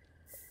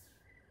to him.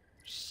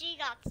 She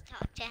got to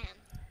talk to him.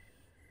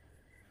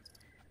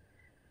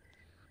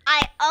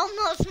 I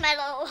almost met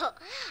a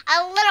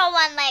little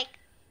one like,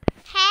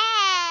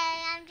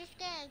 hey, I'm just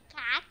gonna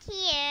talk to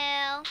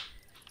you.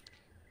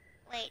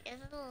 Wait, is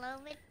it a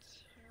little bit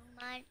too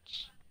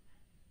much?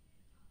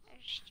 Or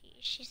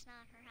she's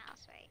not in her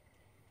house, right?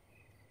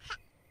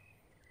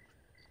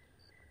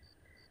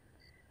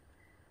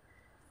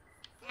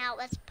 Now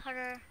let's put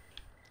her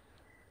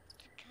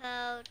to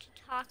go to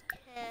talk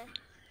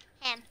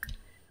to him.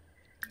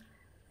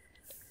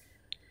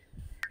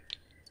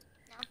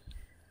 No.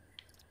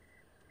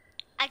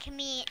 I can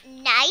be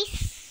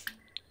nice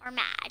or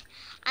mad.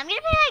 I'm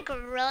gonna be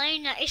like really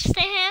nice to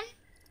him.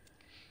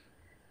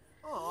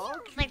 Oh,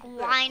 Like,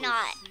 why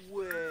not?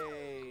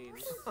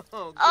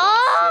 Oh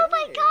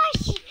my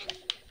gosh!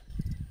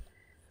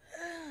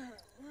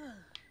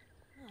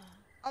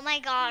 Oh my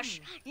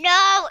gosh.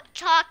 No!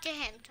 Talk to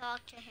him.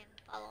 Talk to him.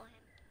 Follow him.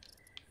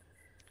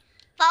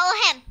 Follow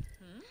him.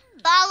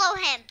 Follow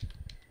him.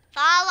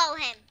 Follow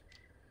him.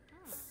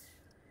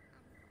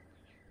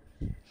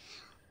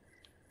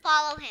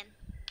 Follow him.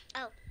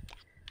 Oh, yeah.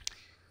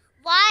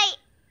 Why,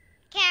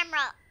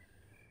 camera?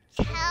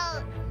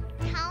 Tell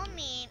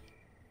me.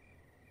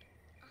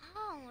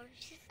 Oh,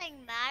 she's like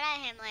mad at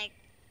him. Like,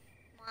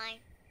 why?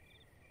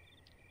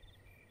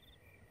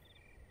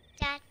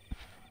 Dad.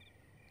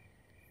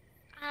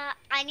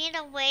 I need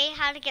a way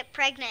how to get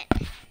pregnant.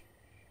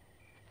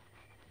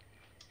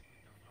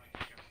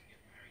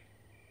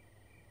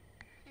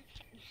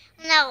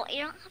 Okay. No,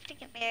 you don't have to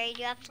get married.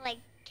 You have to like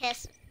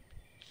kiss.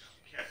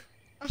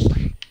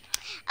 Okay.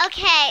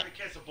 You gonna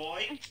kiss a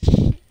boy?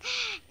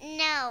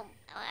 No.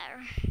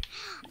 Whatever.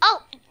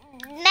 Oh,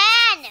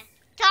 men!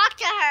 Talk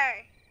to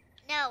her.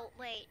 No,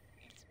 wait.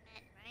 It's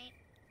men, right?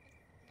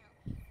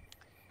 No.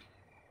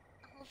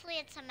 Hopefully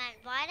it's a man.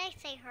 Why did I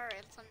say her?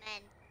 It's a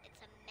man.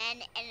 It's a man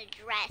in a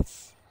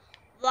dress.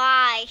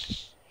 Why?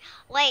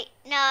 Wait,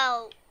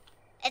 no.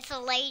 It's a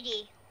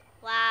lady.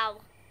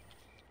 Wow.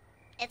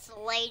 It's a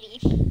lady.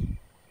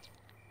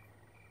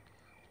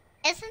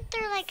 Isn't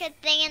there like a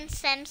thing in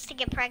Sims to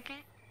get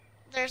pregnant?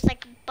 There's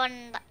like a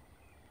button that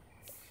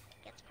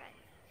gets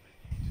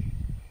pregnant.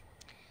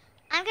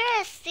 I'm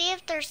gonna see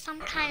if there's some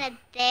kind of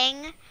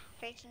thing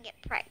where you can get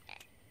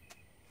pregnant.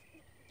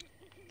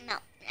 No,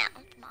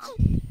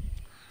 mom.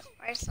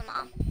 Where's the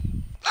mom?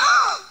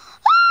 Oh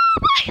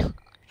my god!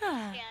 Yeah,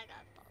 I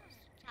got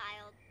a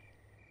child.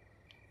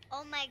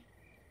 Oh my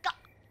god!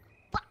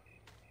 What?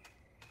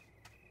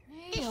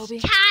 Hey, This Obi.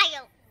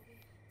 child!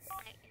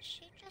 Like, is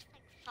she just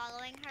like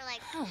following her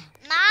like,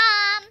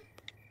 Mom!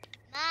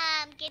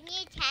 Mom, give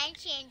me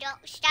attention.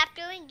 Don't stop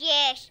doing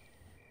this.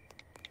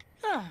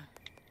 Huh.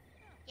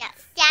 Yeah,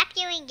 stop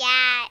doing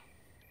that.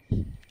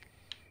 And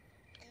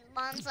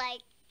Mom's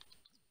like,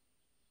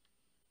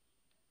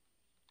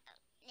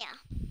 yeah.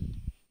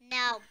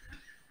 No.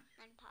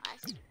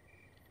 Unpause.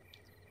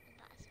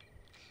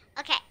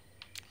 Okay.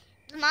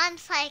 The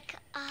mom's like,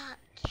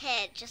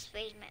 kid, just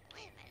wait a minute.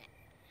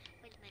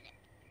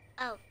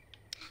 Oh.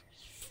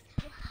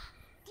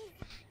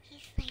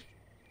 He's like,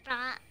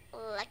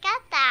 look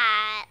at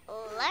that.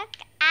 Look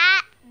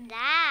at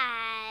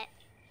that.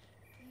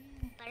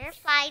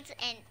 Butterflies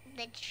in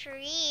the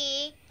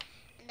tree.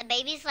 And the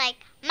baby's like,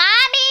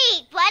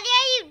 Mommy, what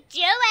are you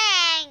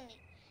doing?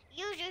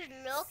 You're just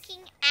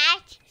looking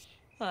at.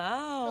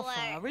 Wow,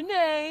 Or-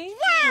 Renee.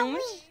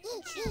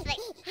 She's like,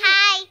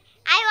 hi,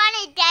 I want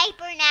a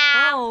diaper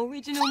now. Oh,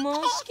 original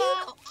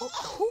mosquito.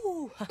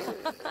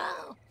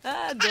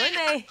 Oh,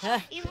 Dorne.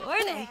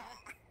 Dorne.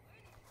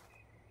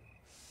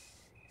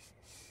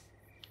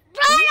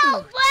 Run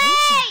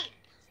away!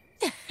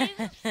 Do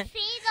you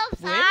see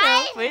those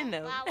eyes?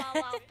 Bueno. Wow.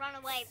 Run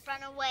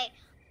away.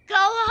 Go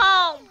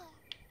home.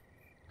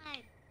 I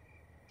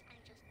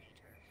just need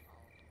her to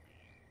follow me.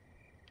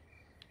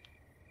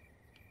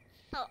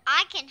 So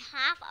I can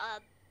have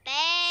a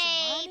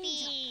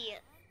baby.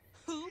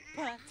 I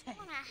want to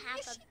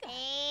have a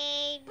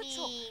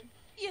baby.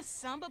 You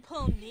samba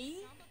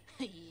pony.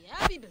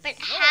 Yeah, But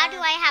how do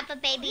I have a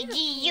baby? Do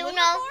you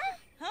know?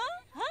 Huh?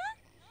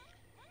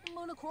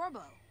 Mona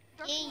Corbo.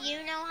 Do you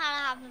know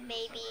how to have a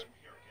baby?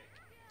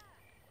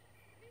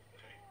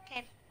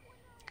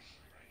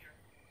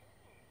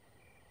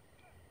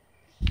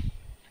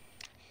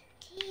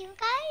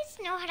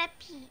 know how to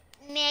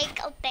make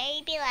a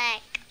baby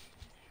leg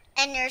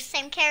and your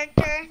same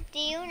character? Do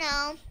you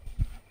know?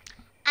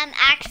 I'm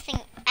asking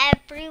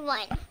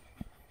everyone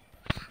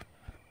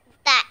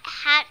that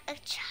had a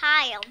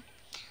child.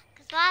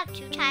 Because if I have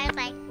two child,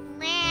 like,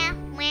 wah,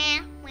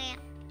 wah, wah.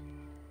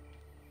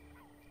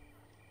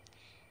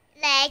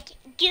 Like,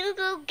 goo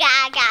goo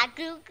gaga,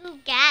 goo goo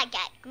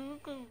gaga, goo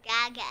goo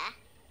gaga.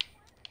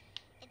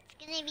 It's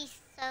gonna be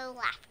so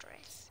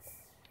laughterous.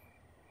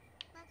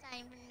 What does that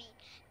even mean?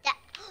 That,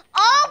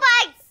 oh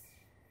my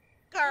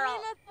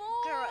girl,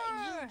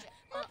 you,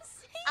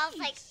 I was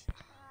like,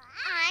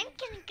 I'm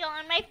gonna go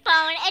on my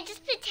phone and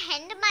just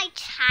pretend my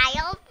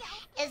child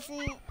is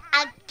a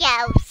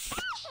ghost.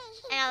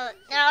 And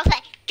I was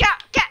like, girl,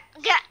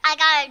 I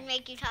gotta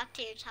make you talk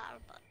to your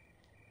child, but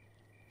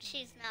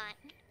she's not.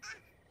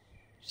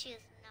 She's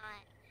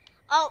not.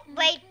 Oh,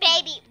 wait,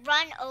 baby,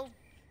 run over.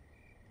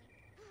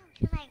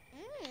 She's like,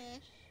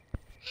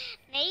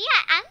 maybe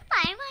I'm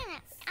fine with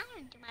it. I'm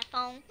gonna do my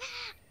phone.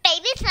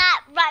 Baby's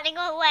not running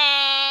away.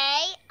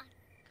 I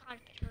gotta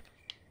get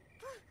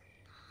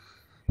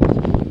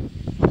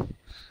her.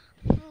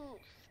 Ooh.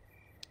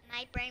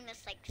 My brain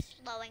was like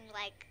slowing,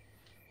 like,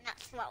 not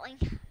slowing.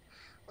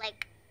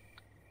 Like,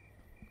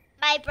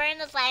 my brain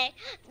was like,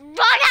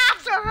 run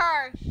after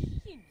her.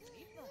 And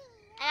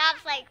I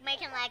was like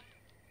making like,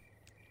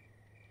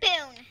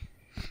 boom.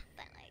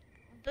 But like,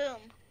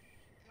 boom.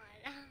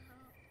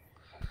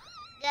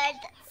 That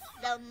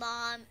the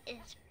mom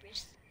is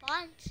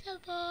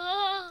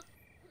responsible.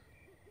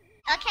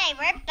 Okay,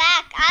 we're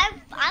back. I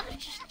was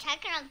just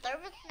checking on there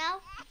was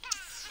no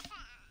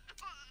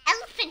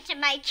elephant in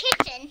my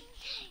kitchen.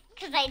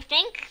 Because I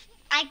think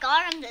I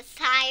got him this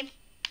time.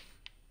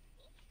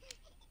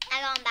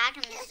 I got him back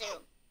in the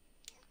zoo.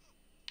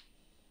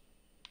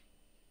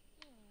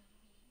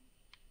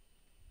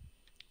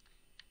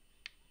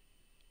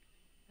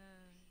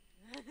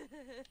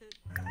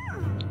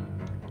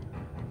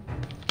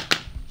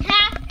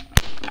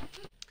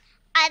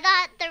 I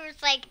thought there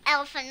was like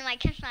elephant in my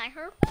kitchen. I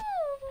heard,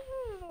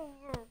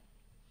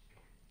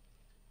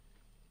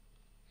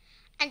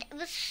 and it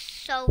was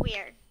so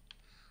weird.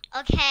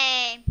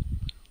 Okay.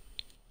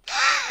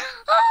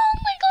 Oh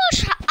my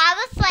gosh! I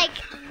was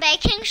like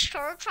making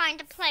sure, trying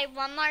to play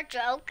one more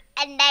joke,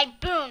 and then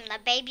boom, the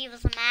baby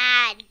was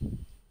mad.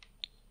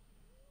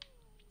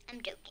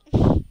 I'm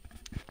joking.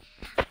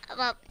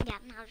 Well, yeah,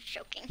 I was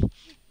joking.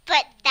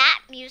 But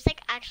that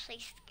music actually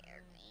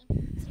scared me.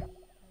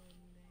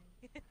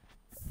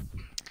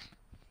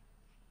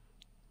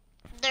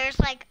 There's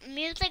like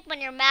music when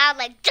you're mad,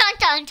 like dun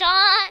dun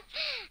dun,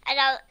 and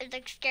it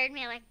like scared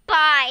me. Like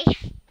bye.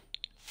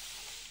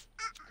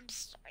 I'm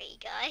sorry,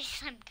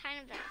 guys. I'm kind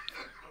of a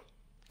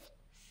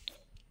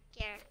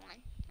scared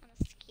one. I'm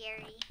a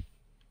scary.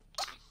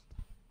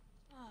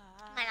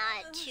 I'm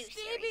not too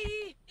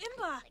scary.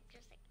 Like,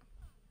 just like,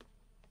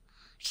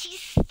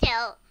 she's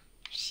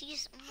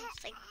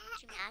almost like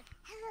too mad.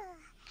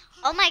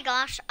 Oh my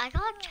gosh, I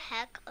got a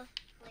check of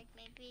like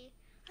maybe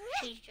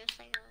she's just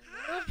like a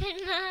little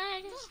bit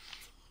mad.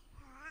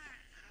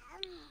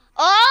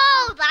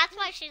 Oh, that's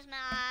why she's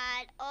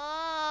mad.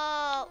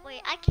 Oh,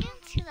 wait, I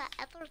can't see that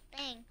other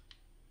thing.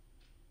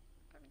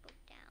 I'm gonna go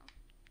down.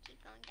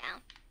 Keep going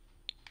down.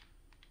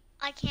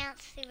 I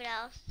can't see what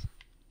else.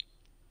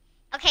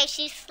 Okay,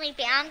 she's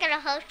sleepy. I'm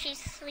gonna hope she's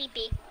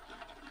sleepy.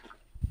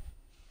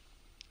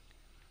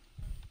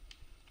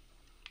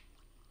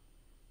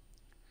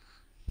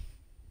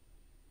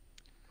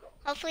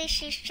 Hopefully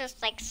she's just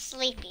like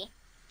sleepy.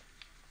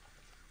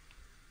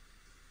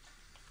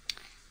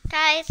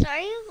 Guys, are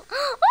you?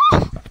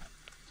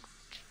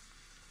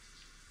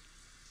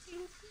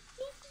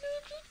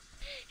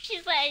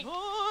 She's like.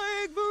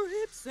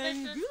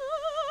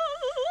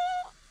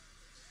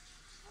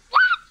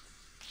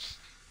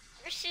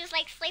 She's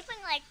like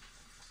sleeping like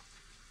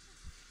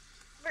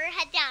with her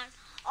head down.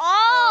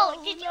 Oh,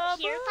 did you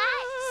hear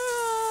that?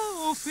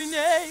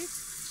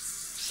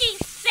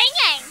 She's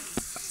singing.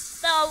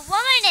 The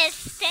woman is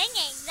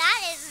singing.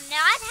 That is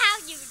not how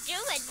you do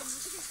it.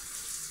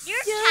 Your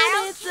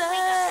child can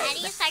wake up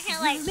any second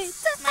like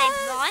my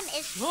mom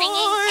is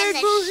singing in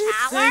the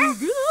shower.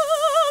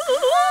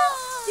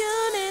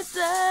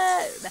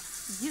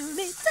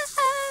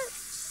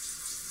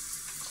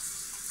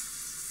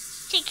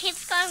 She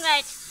keeps going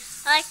like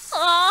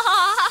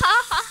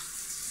oh,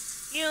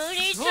 you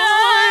need to,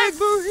 and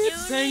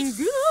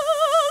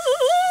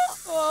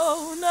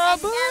now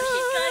she's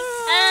going,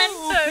 and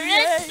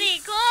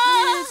Ferency,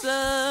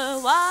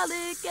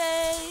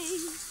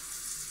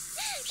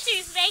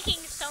 she's making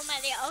so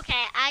many.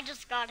 Okay, I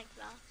just gotta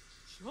go.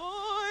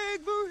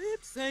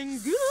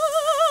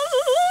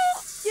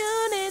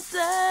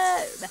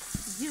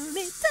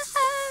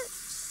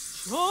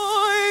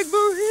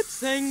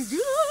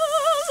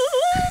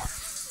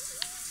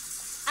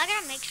 I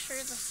gotta make sure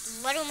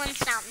this little one's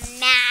not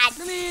mad.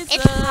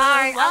 It's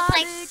hard. I was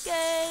like,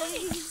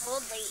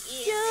 totally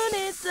easy. And I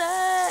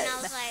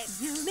was like,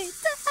 oh,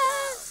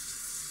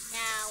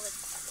 now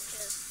it's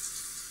just.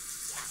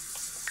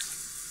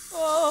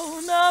 Oh,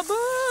 Nabu,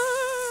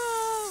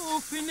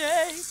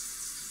 Renee.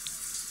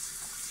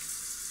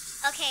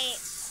 Okay.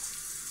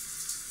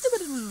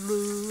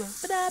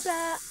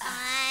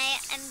 I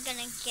am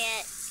gonna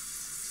get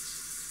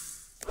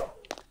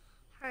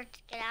her to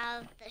get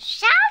out of the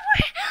shower.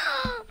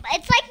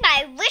 It's like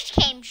my wish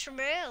came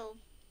true.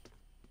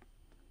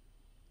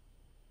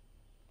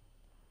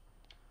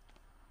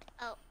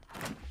 Oh.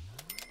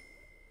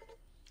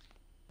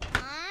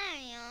 I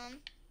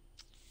am.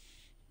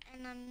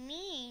 In the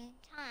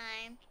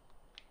meantime,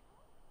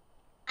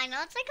 I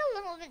know it's like a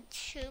little bit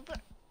too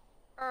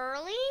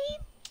early.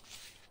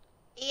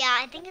 Yeah,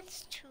 I think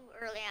it's too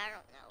early. I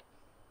don't know.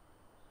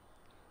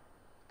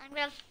 I'm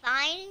gonna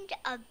find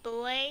a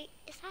boy.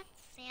 Is that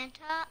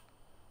Santa?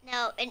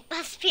 No, it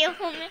must be a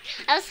woman.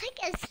 I was like,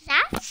 is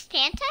that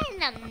Santa in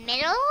the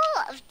middle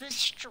of the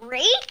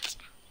street?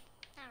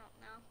 I don't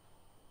know.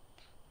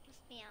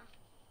 Must be a.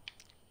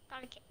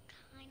 Gotta get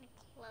kind of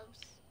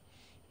close.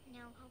 No,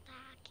 go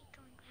back. Keep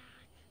going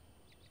back.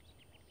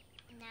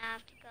 Now I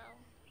have to go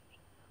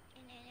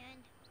in.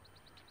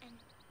 And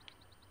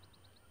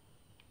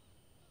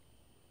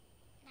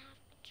now I have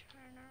to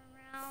turn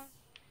around.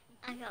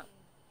 I go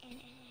in.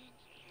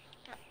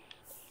 Go.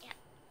 Yeah,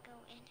 go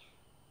in.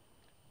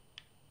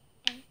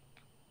 And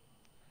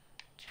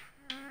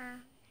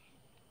turn.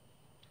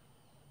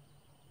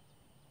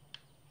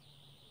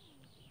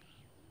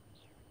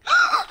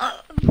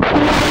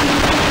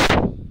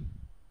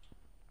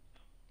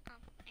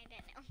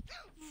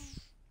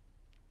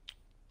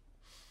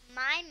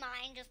 My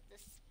mind just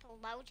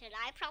exploded.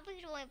 I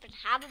probably don't even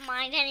have a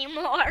mind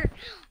anymore.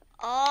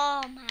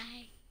 Oh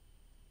my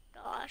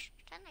gosh.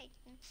 Pretend I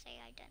didn't say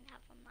I didn't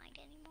have a mind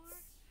anymore.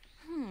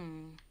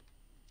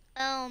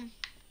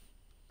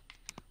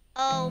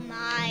 Oh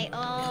my.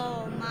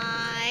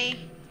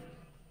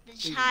 The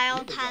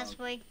child has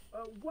waken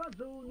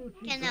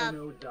up.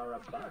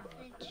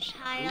 The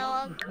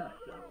child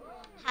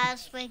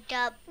has waked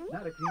up.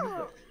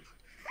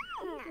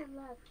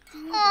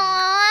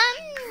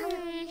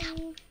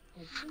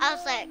 I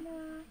was like,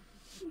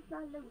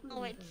 oh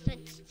wait,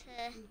 switch to.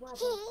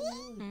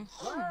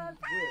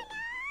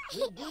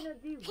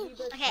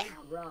 Okay.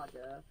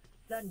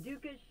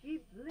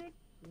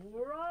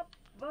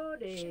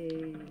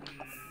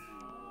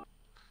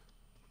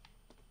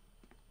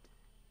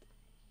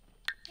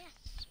 Yes.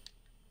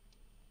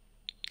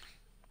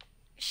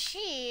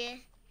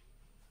 She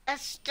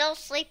is still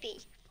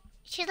sleepy.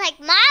 She's like,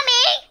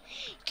 Mommy,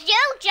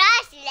 you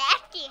just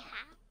left the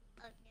house.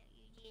 Oh, no,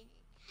 you didn't.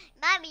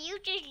 Mommy, you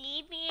just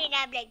leave me, and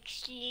I'm like,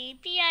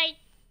 sleepy.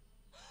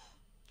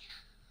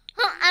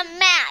 I'm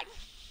mad.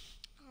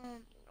 Oh,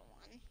 little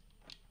one.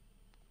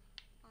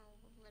 Oh,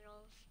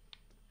 little.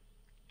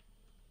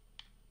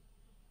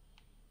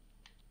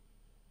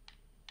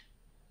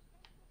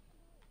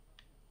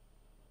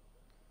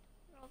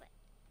 Roll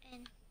it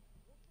in.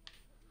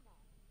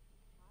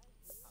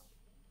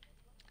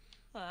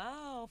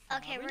 Wow.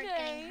 Okay, we're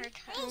getting her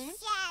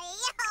toast.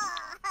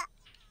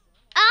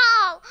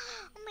 Oh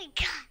my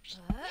gosh.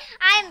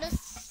 I'm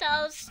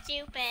so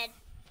stupid.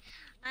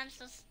 I'm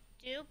so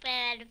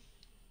stupid.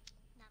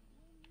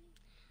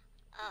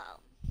 Oh.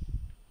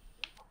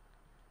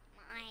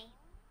 My.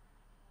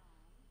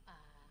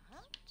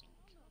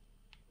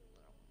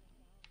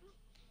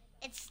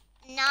 It's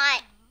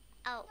not.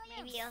 Oh,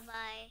 maybe if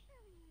I.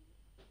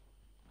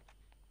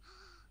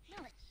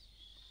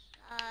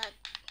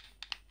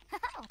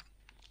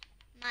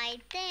 My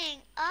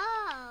thing.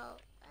 Oh,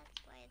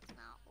 that's why it's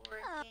not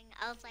working.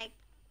 I was like,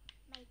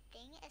 my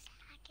thing is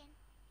hacking.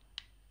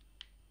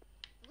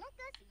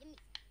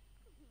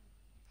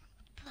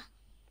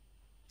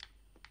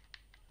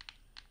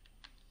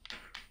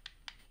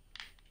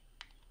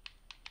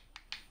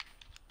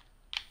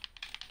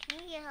 Can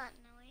you hear that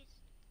noise?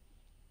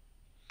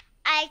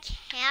 I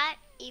can't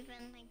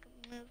even like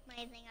move my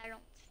thing. I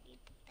don't see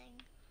the thing.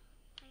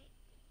 Wait,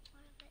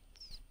 what if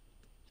it's?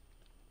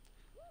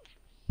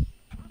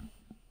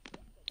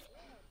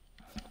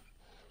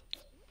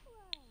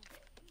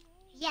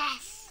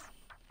 Yes.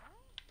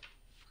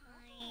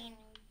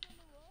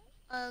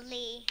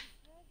 Finally.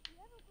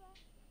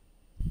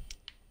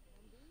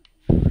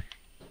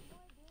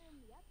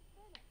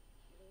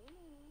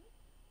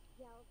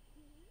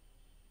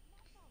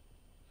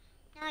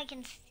 Now I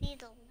can see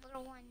the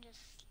little one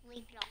just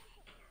sleeping off.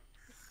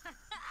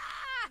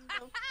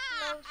 Go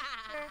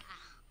closer.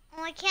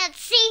 Oh, I can't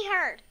see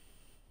her.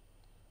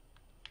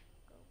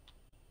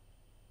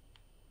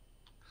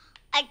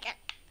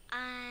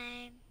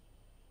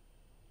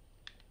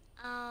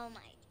 Oh my.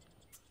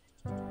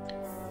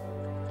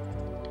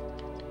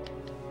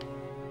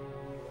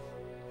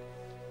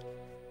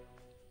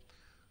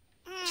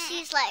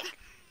 She's like,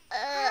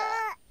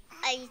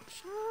 I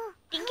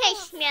think I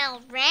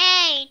smell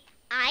rain.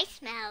 I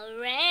smell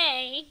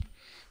rain.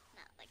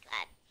 Not like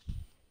that.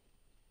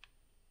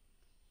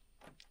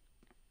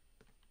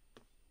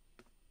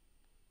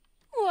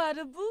 What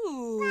a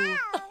boo.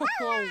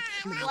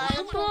 What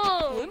a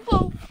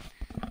boo.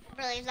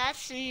 Really,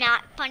 that's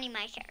not funny,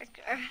 my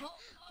character.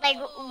 Like,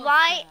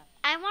 why?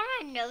 I want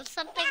to know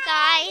something,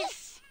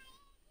 guys.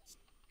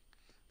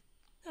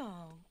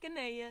 Oh.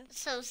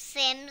 so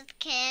Sims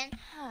can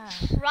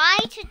try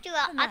to do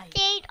an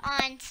update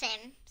on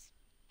Sims,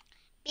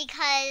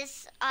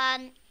 because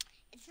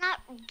it's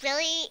not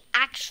really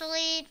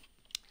actually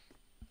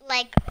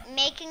like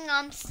making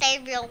them say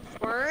real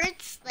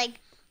words like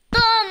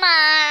 "come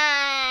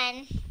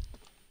on,"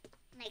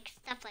 like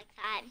stuff like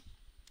that.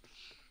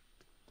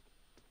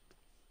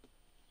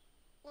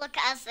 Look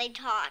as they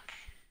talk.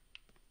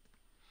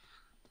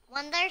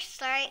 When they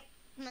start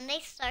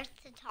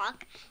to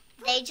talk,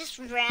 they just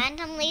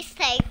randomly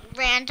say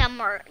random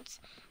words,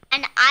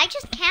 and I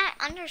just can't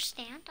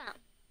understand them.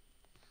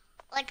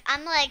 Like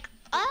I'm like,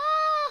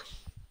 oh,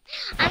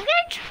 I've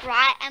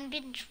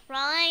been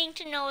trying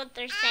to know what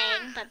they're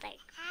saying, but like,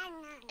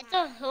 it's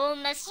a whole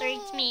mystery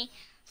to me.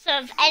 So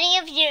if any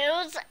of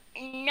you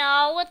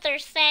know what they're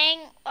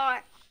saying,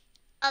 or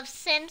of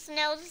Sims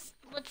knows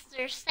what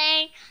they're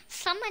saying,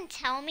 someone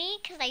tell me,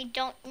 because I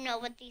don't know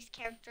what these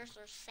characters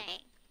are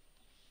saying.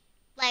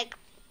 Like,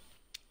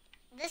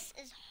 this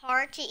is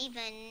hard to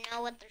even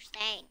know what they're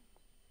saying.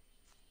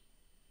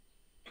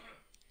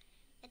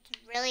 It's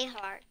really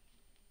hard.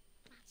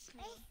 That's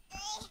me.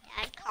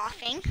 Dad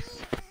coughing.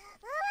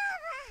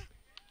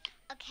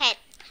 Okay,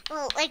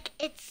 well, like,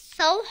 it's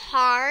so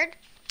hard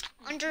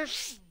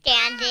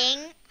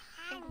understanding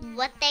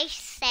what they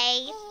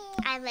say.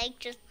 I like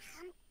just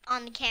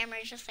on the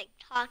camera, just like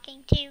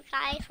talking to you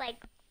guys.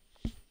 Like,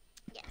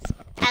 yes,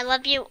 I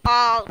love you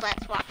all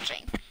that's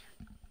watching.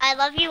 I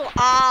love you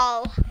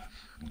all.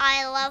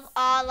 I love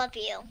all of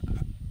you.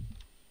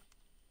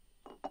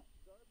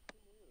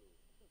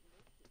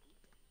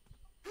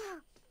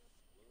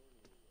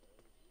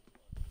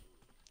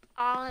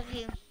 All of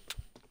you.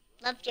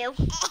 Love you.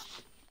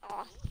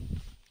 Oh.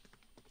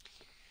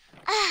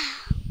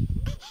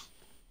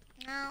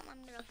 Now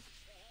I'm gonna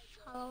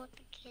follow what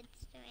the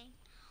kid's doing.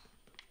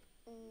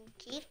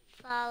 Keep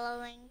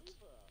following. Keep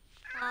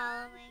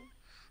following.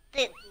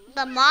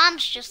 The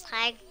mom's just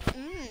like,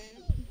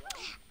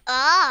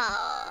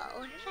 oh,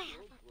 what if I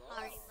have a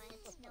party when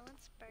it's no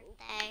one's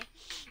birthday?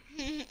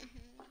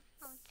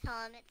 I'll tell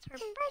him it's her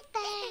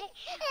birthday.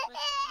 But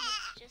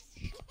it's just,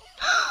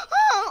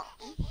 oh!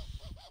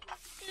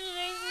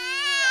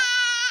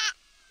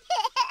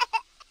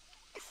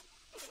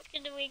 It's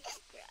gonna make me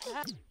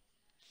cry.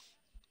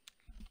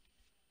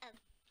 I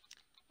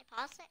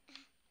pause it.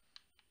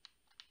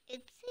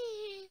 It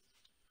sees.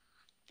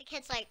 The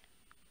kid's like,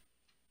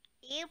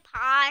 you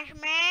pause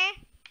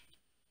me?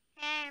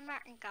 Hey,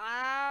 Martin,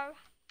 go.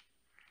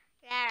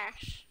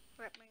 Yes,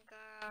 Martin, go.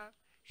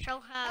 Show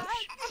house.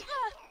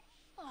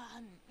 Now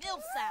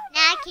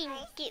I can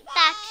get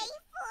back to...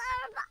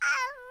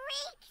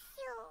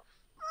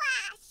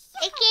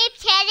 It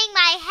keeps hitting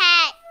my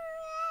head.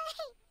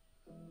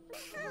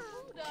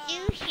 Do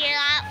you hear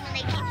that when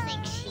they keep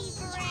saying she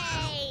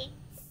play?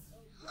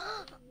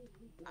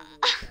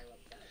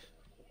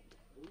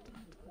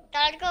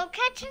 Gotta go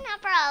catch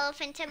another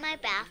elephant in my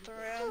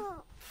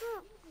bathroom.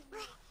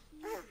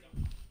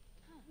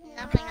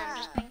 Nothing, I'm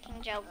just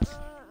making jokes.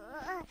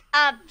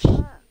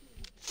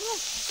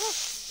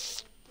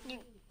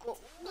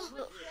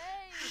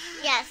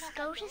 Yes,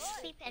 go to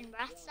sleep and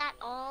rest that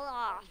all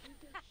off.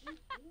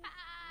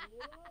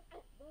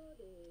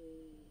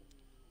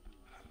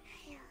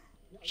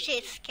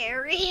 She's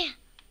scary.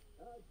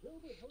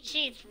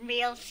 She's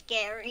real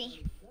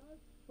scary.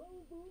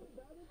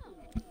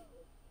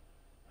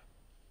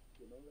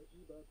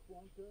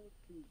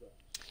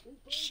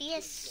 She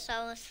is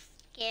so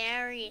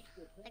scary.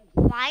 Like,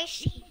 why is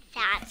she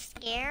that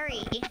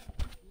scary?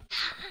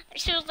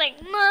 She was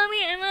like,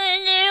 Mommy, I'm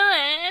gonna do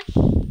it.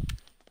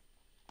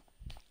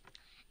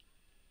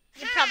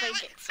 You probably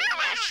did see me,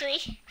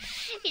 actually.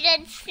 You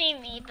didn't see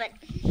me, but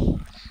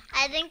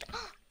I think...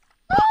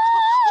 Oh!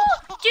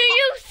 Do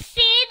you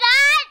see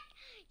that?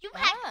 You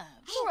had...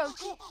 She's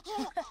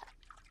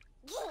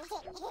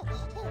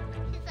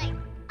like,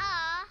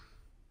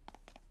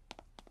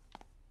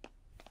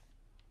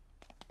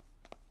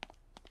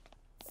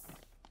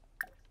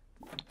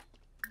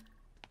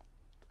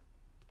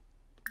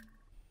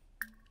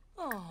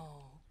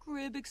 Oh,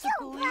 Gribik sa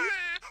police.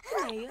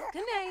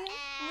 Kanaya.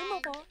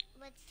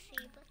 Let's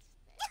see, what's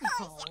this?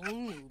 Oh,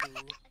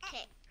 Noodle.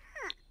 Okay.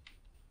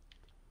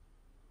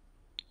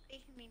 We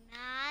can be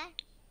mad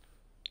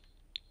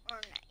or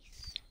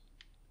nice.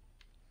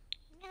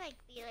 I'm gonna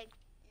be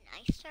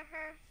nice to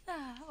her.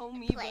 Oh,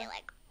 me. Play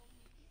like,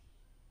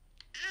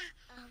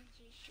 oh,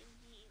 you should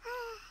leave.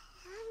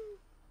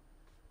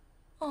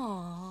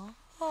 Oh.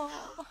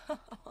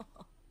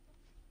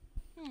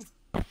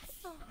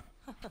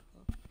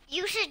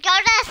 You should go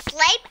to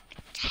sleep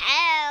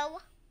too.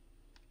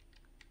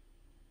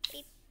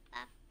 Beep,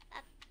 bop,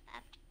 bop,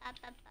 bop, bop,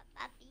 bop, bop,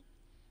 bop, beep.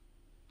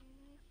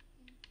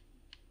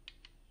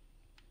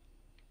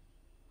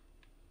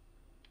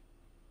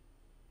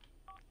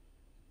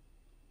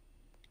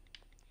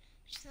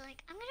 She's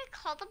like, I'm gonna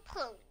call the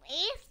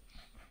police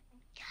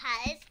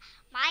because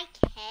my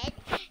kid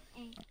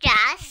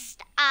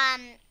just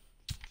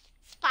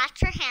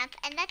splashed her hands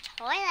in the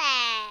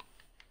toilet.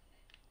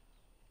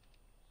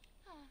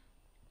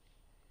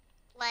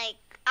 like,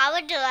 I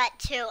would do that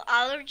too.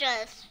 I would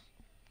just,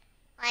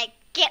 like,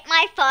 get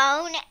my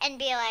phone and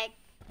be like,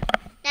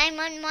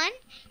 911?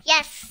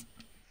 Yes.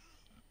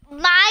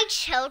 My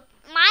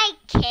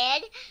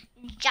kid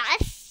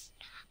just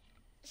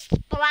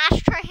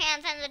splashed her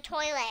hands in the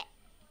toilet.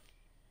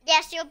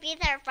 Yes, you'll be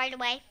there right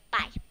away.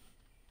 Bye.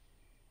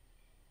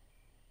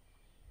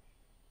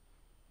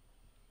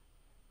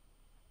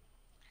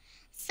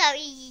 So,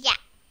 yeah.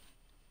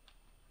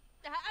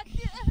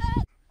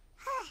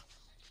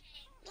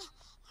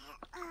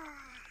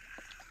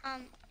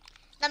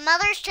 The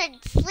mother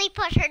should sleep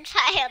with her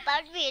child.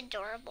 That would be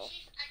adorable.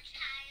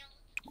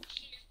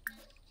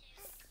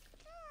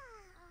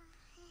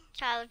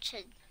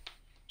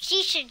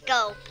 She should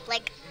go.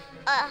 Like,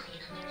 I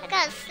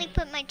gotta sleep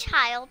with my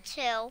child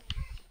too.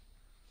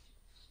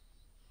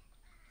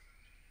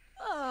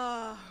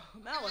 Oh,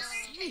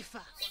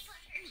 Malasifa.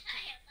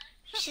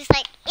 She's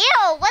like,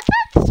 ew, what's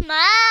that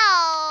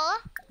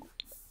smell?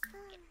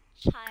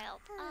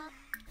 Child up.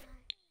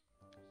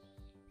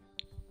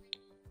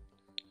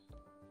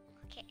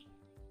 Okay.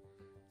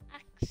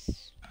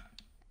 X.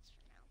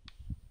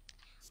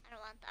 I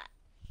don't want that.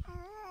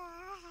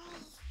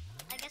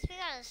 I guess we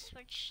gotta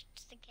switch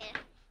to the kid.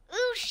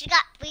 Ooh,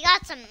 we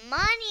got some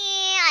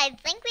money. I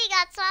think we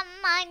got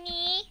some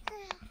money.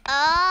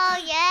 Oh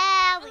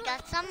yeah, we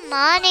got some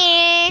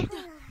money.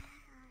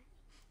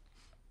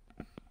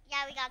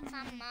 Yeah, we got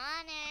some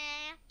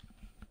money.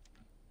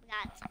 We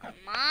got some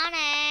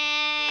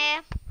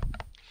money.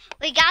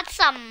 We got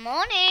some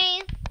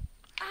money.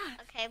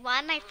 Okay, why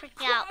am I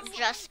freaking out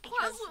just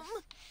because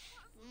of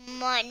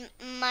money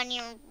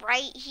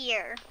right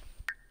here?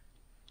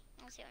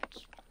 Let's see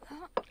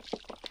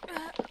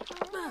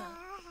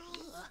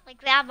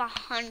like we have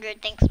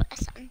 100 things by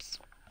sense.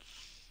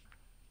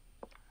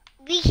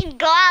 We can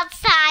go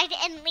outside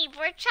and leave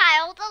our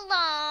child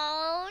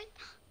alone.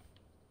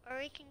 Or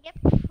we can get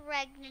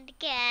pregnant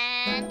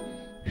again.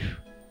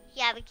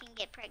 Yeah, we can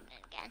get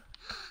pregnant again.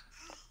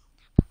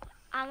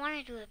 I want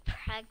to do a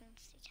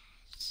pregnancy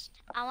test.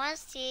 I want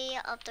to see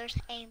if there's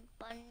a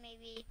button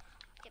maybe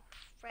get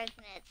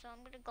pregnant. So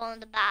I'm going to go in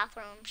the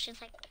bathroom. She's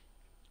like,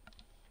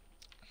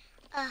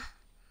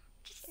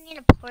 just need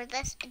to pour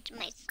this into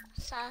my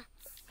salsa.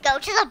 Go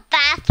to the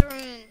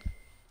bathroom.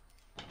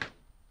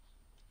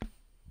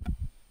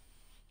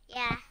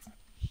 Yeah.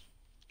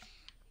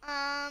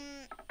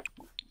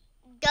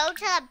 Go to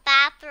the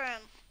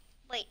bathroom.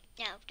 Wait,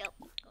 no, don't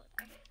go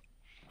there.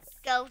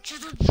 Go to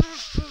the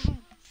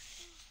bathroom.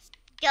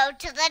 Go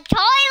to the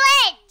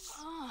toilet.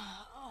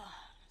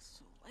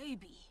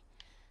 Slaby.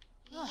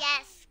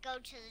 Yes, go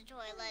to the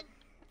toilet.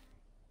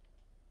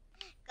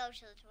 Go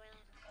to the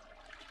toilet.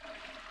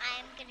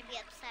 I'm gonna be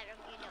upset if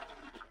you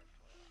don't.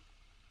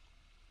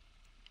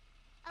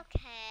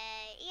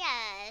 Okay,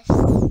 yes.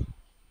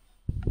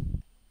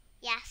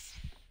 Yes.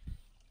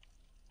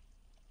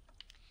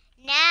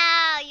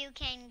 Now you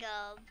can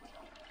go.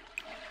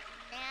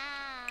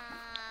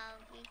 Now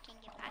we can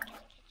get back in the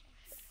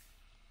kitchen.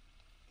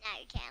 Now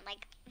you can,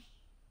 like.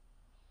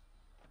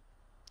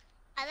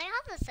 I think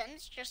how the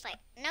Sims just like,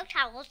 no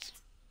towels.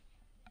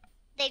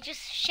 They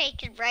just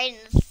shake it right in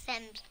the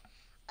Sims,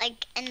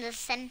 like in the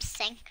Sims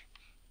sink.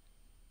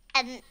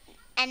 And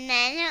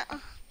then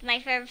my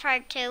favorite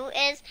part too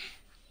is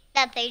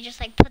that they just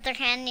like put their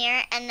hand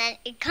near and then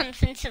it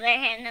comes into their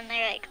hand and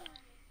they're like,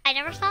 I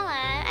never saw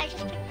that. I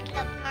just picked it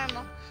up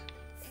normal.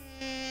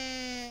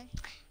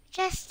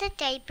 Just a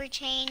diaper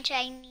change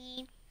I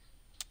need.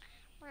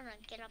 We're gonna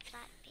get up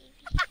that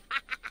baby.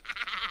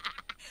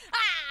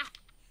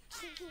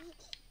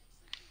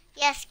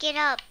 Yes, get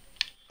up.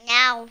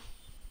 Now,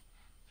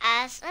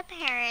 as a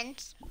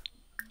parent,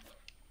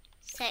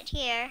 sit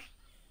here.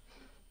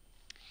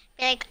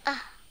 Be like,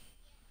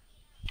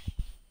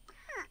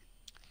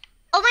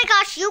 oh my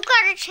gosh, you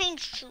gotta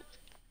change too.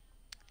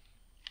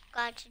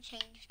 Got to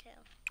change too.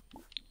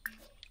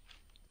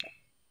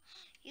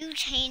 You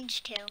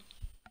change too.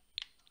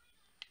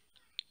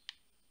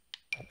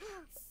 Oh.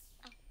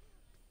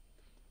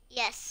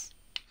 Yes.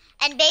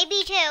 And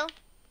baby too.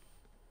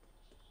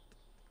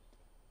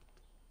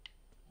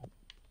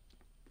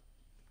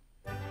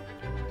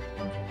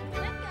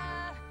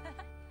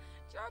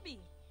 Jarby.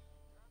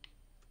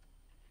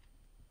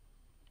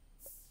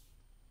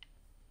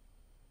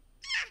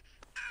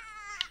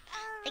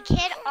 The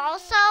kid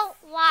also?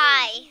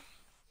 Why?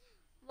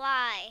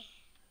 Why?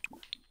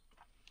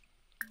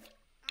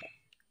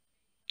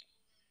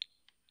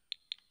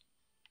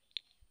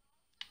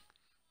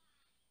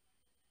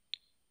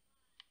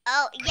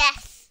 Oh,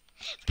 yes.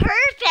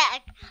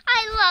 Perfect.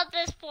 I love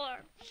this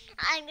form.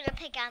 I'm going to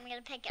pick it. I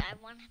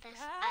want this.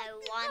 I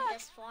want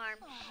this form.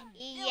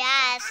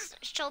 Yes.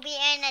 She'll be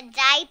in a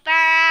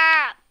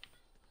diaper.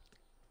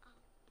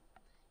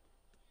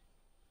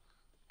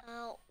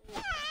 Oh.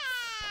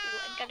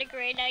 I got a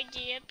great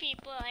idea,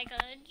 people. I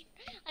got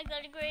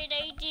a great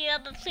idea,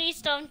 but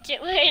please don't do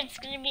it. It's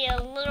going to be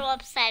a little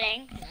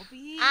upsetting.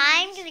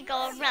 I'm going to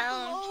go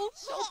around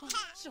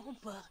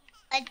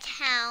a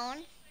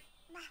town.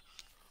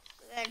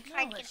 We're going to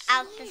try to get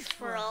out this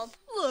world.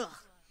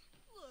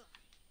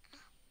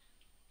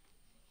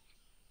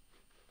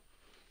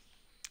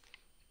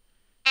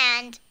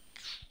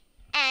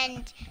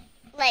 and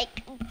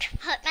like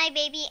put my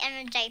baby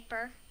in a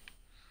diaper.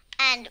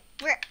 And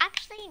we're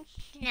actually,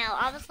 no,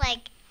 I was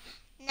like,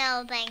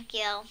 no, thank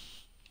you.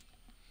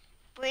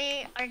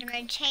 We are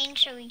gonna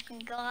change so we can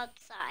go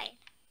outside.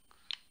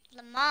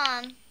 The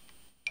mom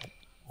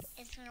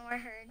is gonna wear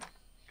her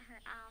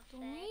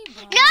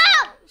outfit.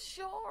 No!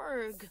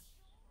 Shorg.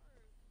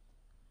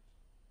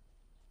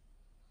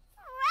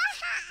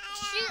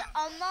 She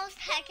almost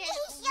heckin'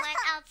 went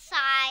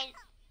outside.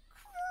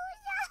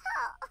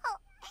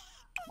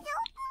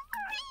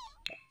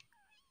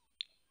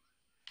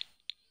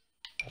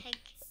 Pick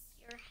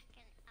your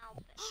heckin'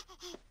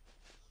 outfit.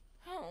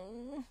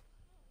 Oh,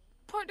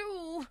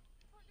 pardon.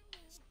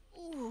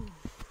 Ooh.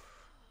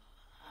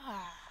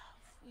 Ah,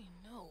 we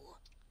know.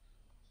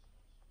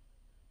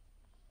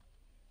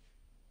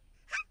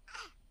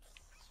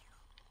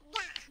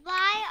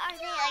 Why are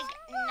they like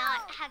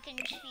not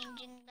heckin'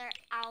 changing their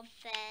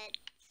outfits?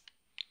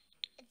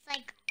 It's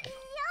like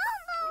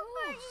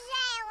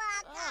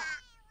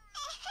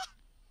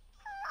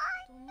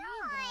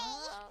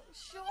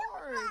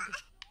Shorg.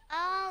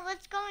 oh,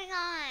 what's going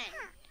on?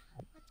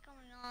 What's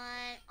going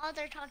on? Oh,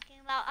 they're talking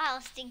about how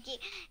stinky.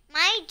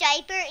 My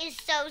diaper is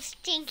so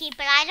stinky,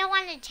 but I don't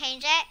want to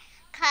change it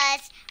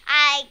because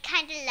I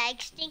kind of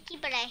like stinky,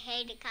 but I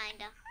hate it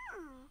kind of.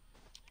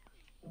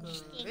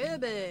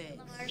 Ribbit.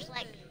 Lamar's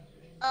like,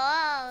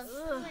 oh, this is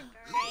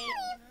great.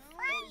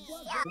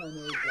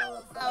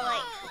 Oh,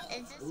 wait,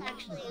 is this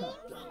actually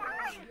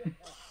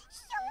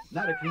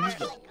Not a clean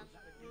like a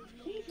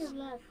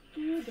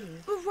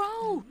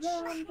Bro,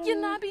 you're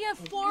not being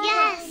formal.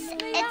 yes,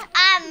 it's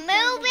a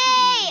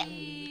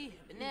movie.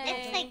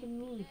 It's like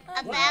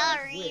a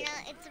ballerina.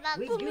 It's about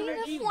the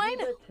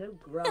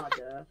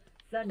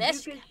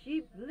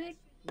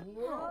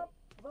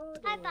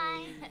bye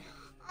bye.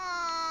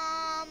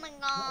 Oh my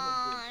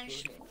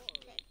gosh.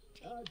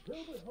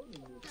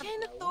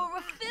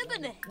 Canithora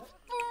Fibonacci.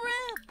 For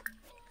real.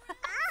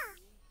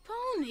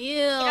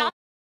 Ponyil.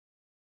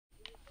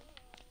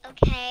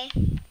 Okay.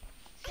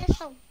 This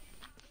little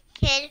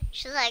kid,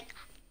 she's like,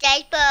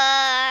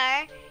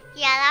 diaper.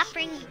 Yeah, that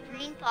brings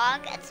green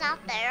fog. It's not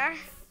there.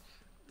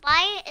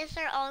 Why is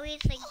there always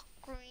like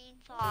green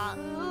fog?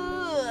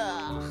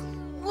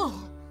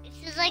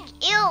 She's like,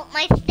 ew,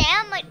 my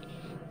sandwich,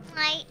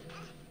 my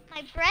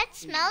bread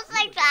smells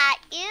like that.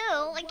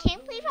 Ew, I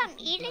can't believe I'm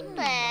eating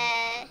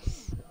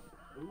this.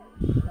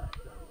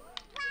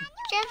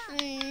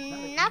 Just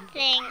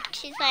nothing.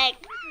 She's like,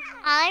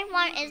 all I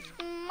want is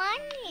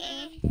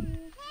money.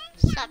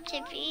 Stop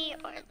TV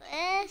or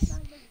this.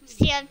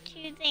 So you have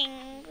two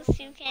things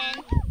you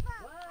can.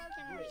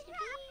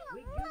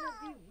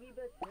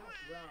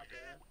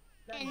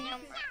 And no more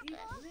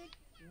of this.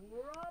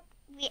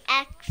 We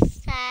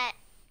exit.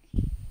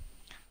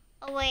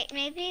 Oh wait,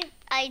 maybe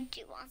I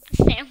do want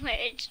the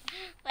sandwich.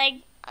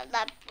 Like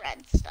that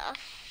bread stuff.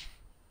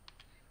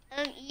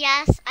 Oh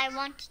yes, I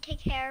want to take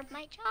care of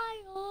my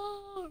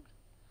child.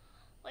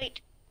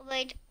 Wait.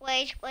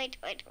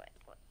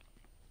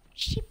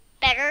 She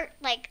better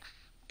like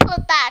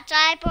put that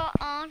diaper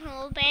on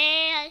her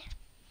bed.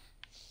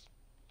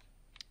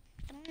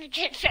 I'm gonna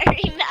get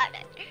very mad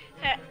at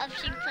her if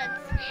she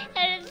puts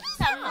it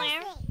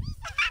somewhere.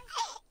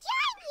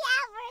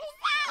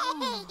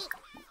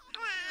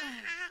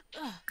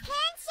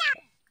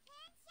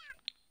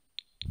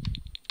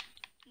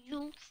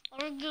 You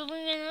are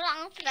going in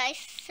wrong, did I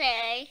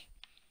say?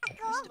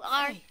 You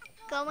are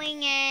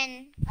going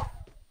in.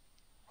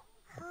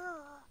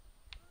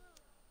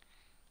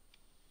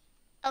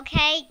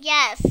 Okay,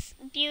 yes.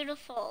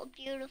 Beautiful.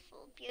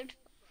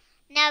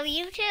 Now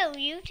you too.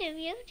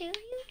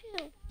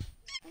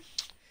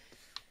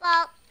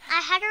 Well,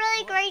 I had a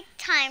really great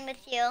time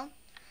with you.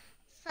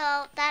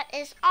 So that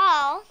is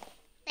all.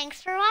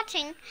 Thanks for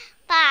watching.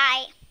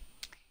 Bye.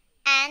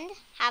 And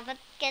have a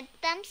good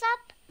thumbs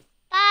up.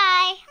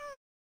 Bye.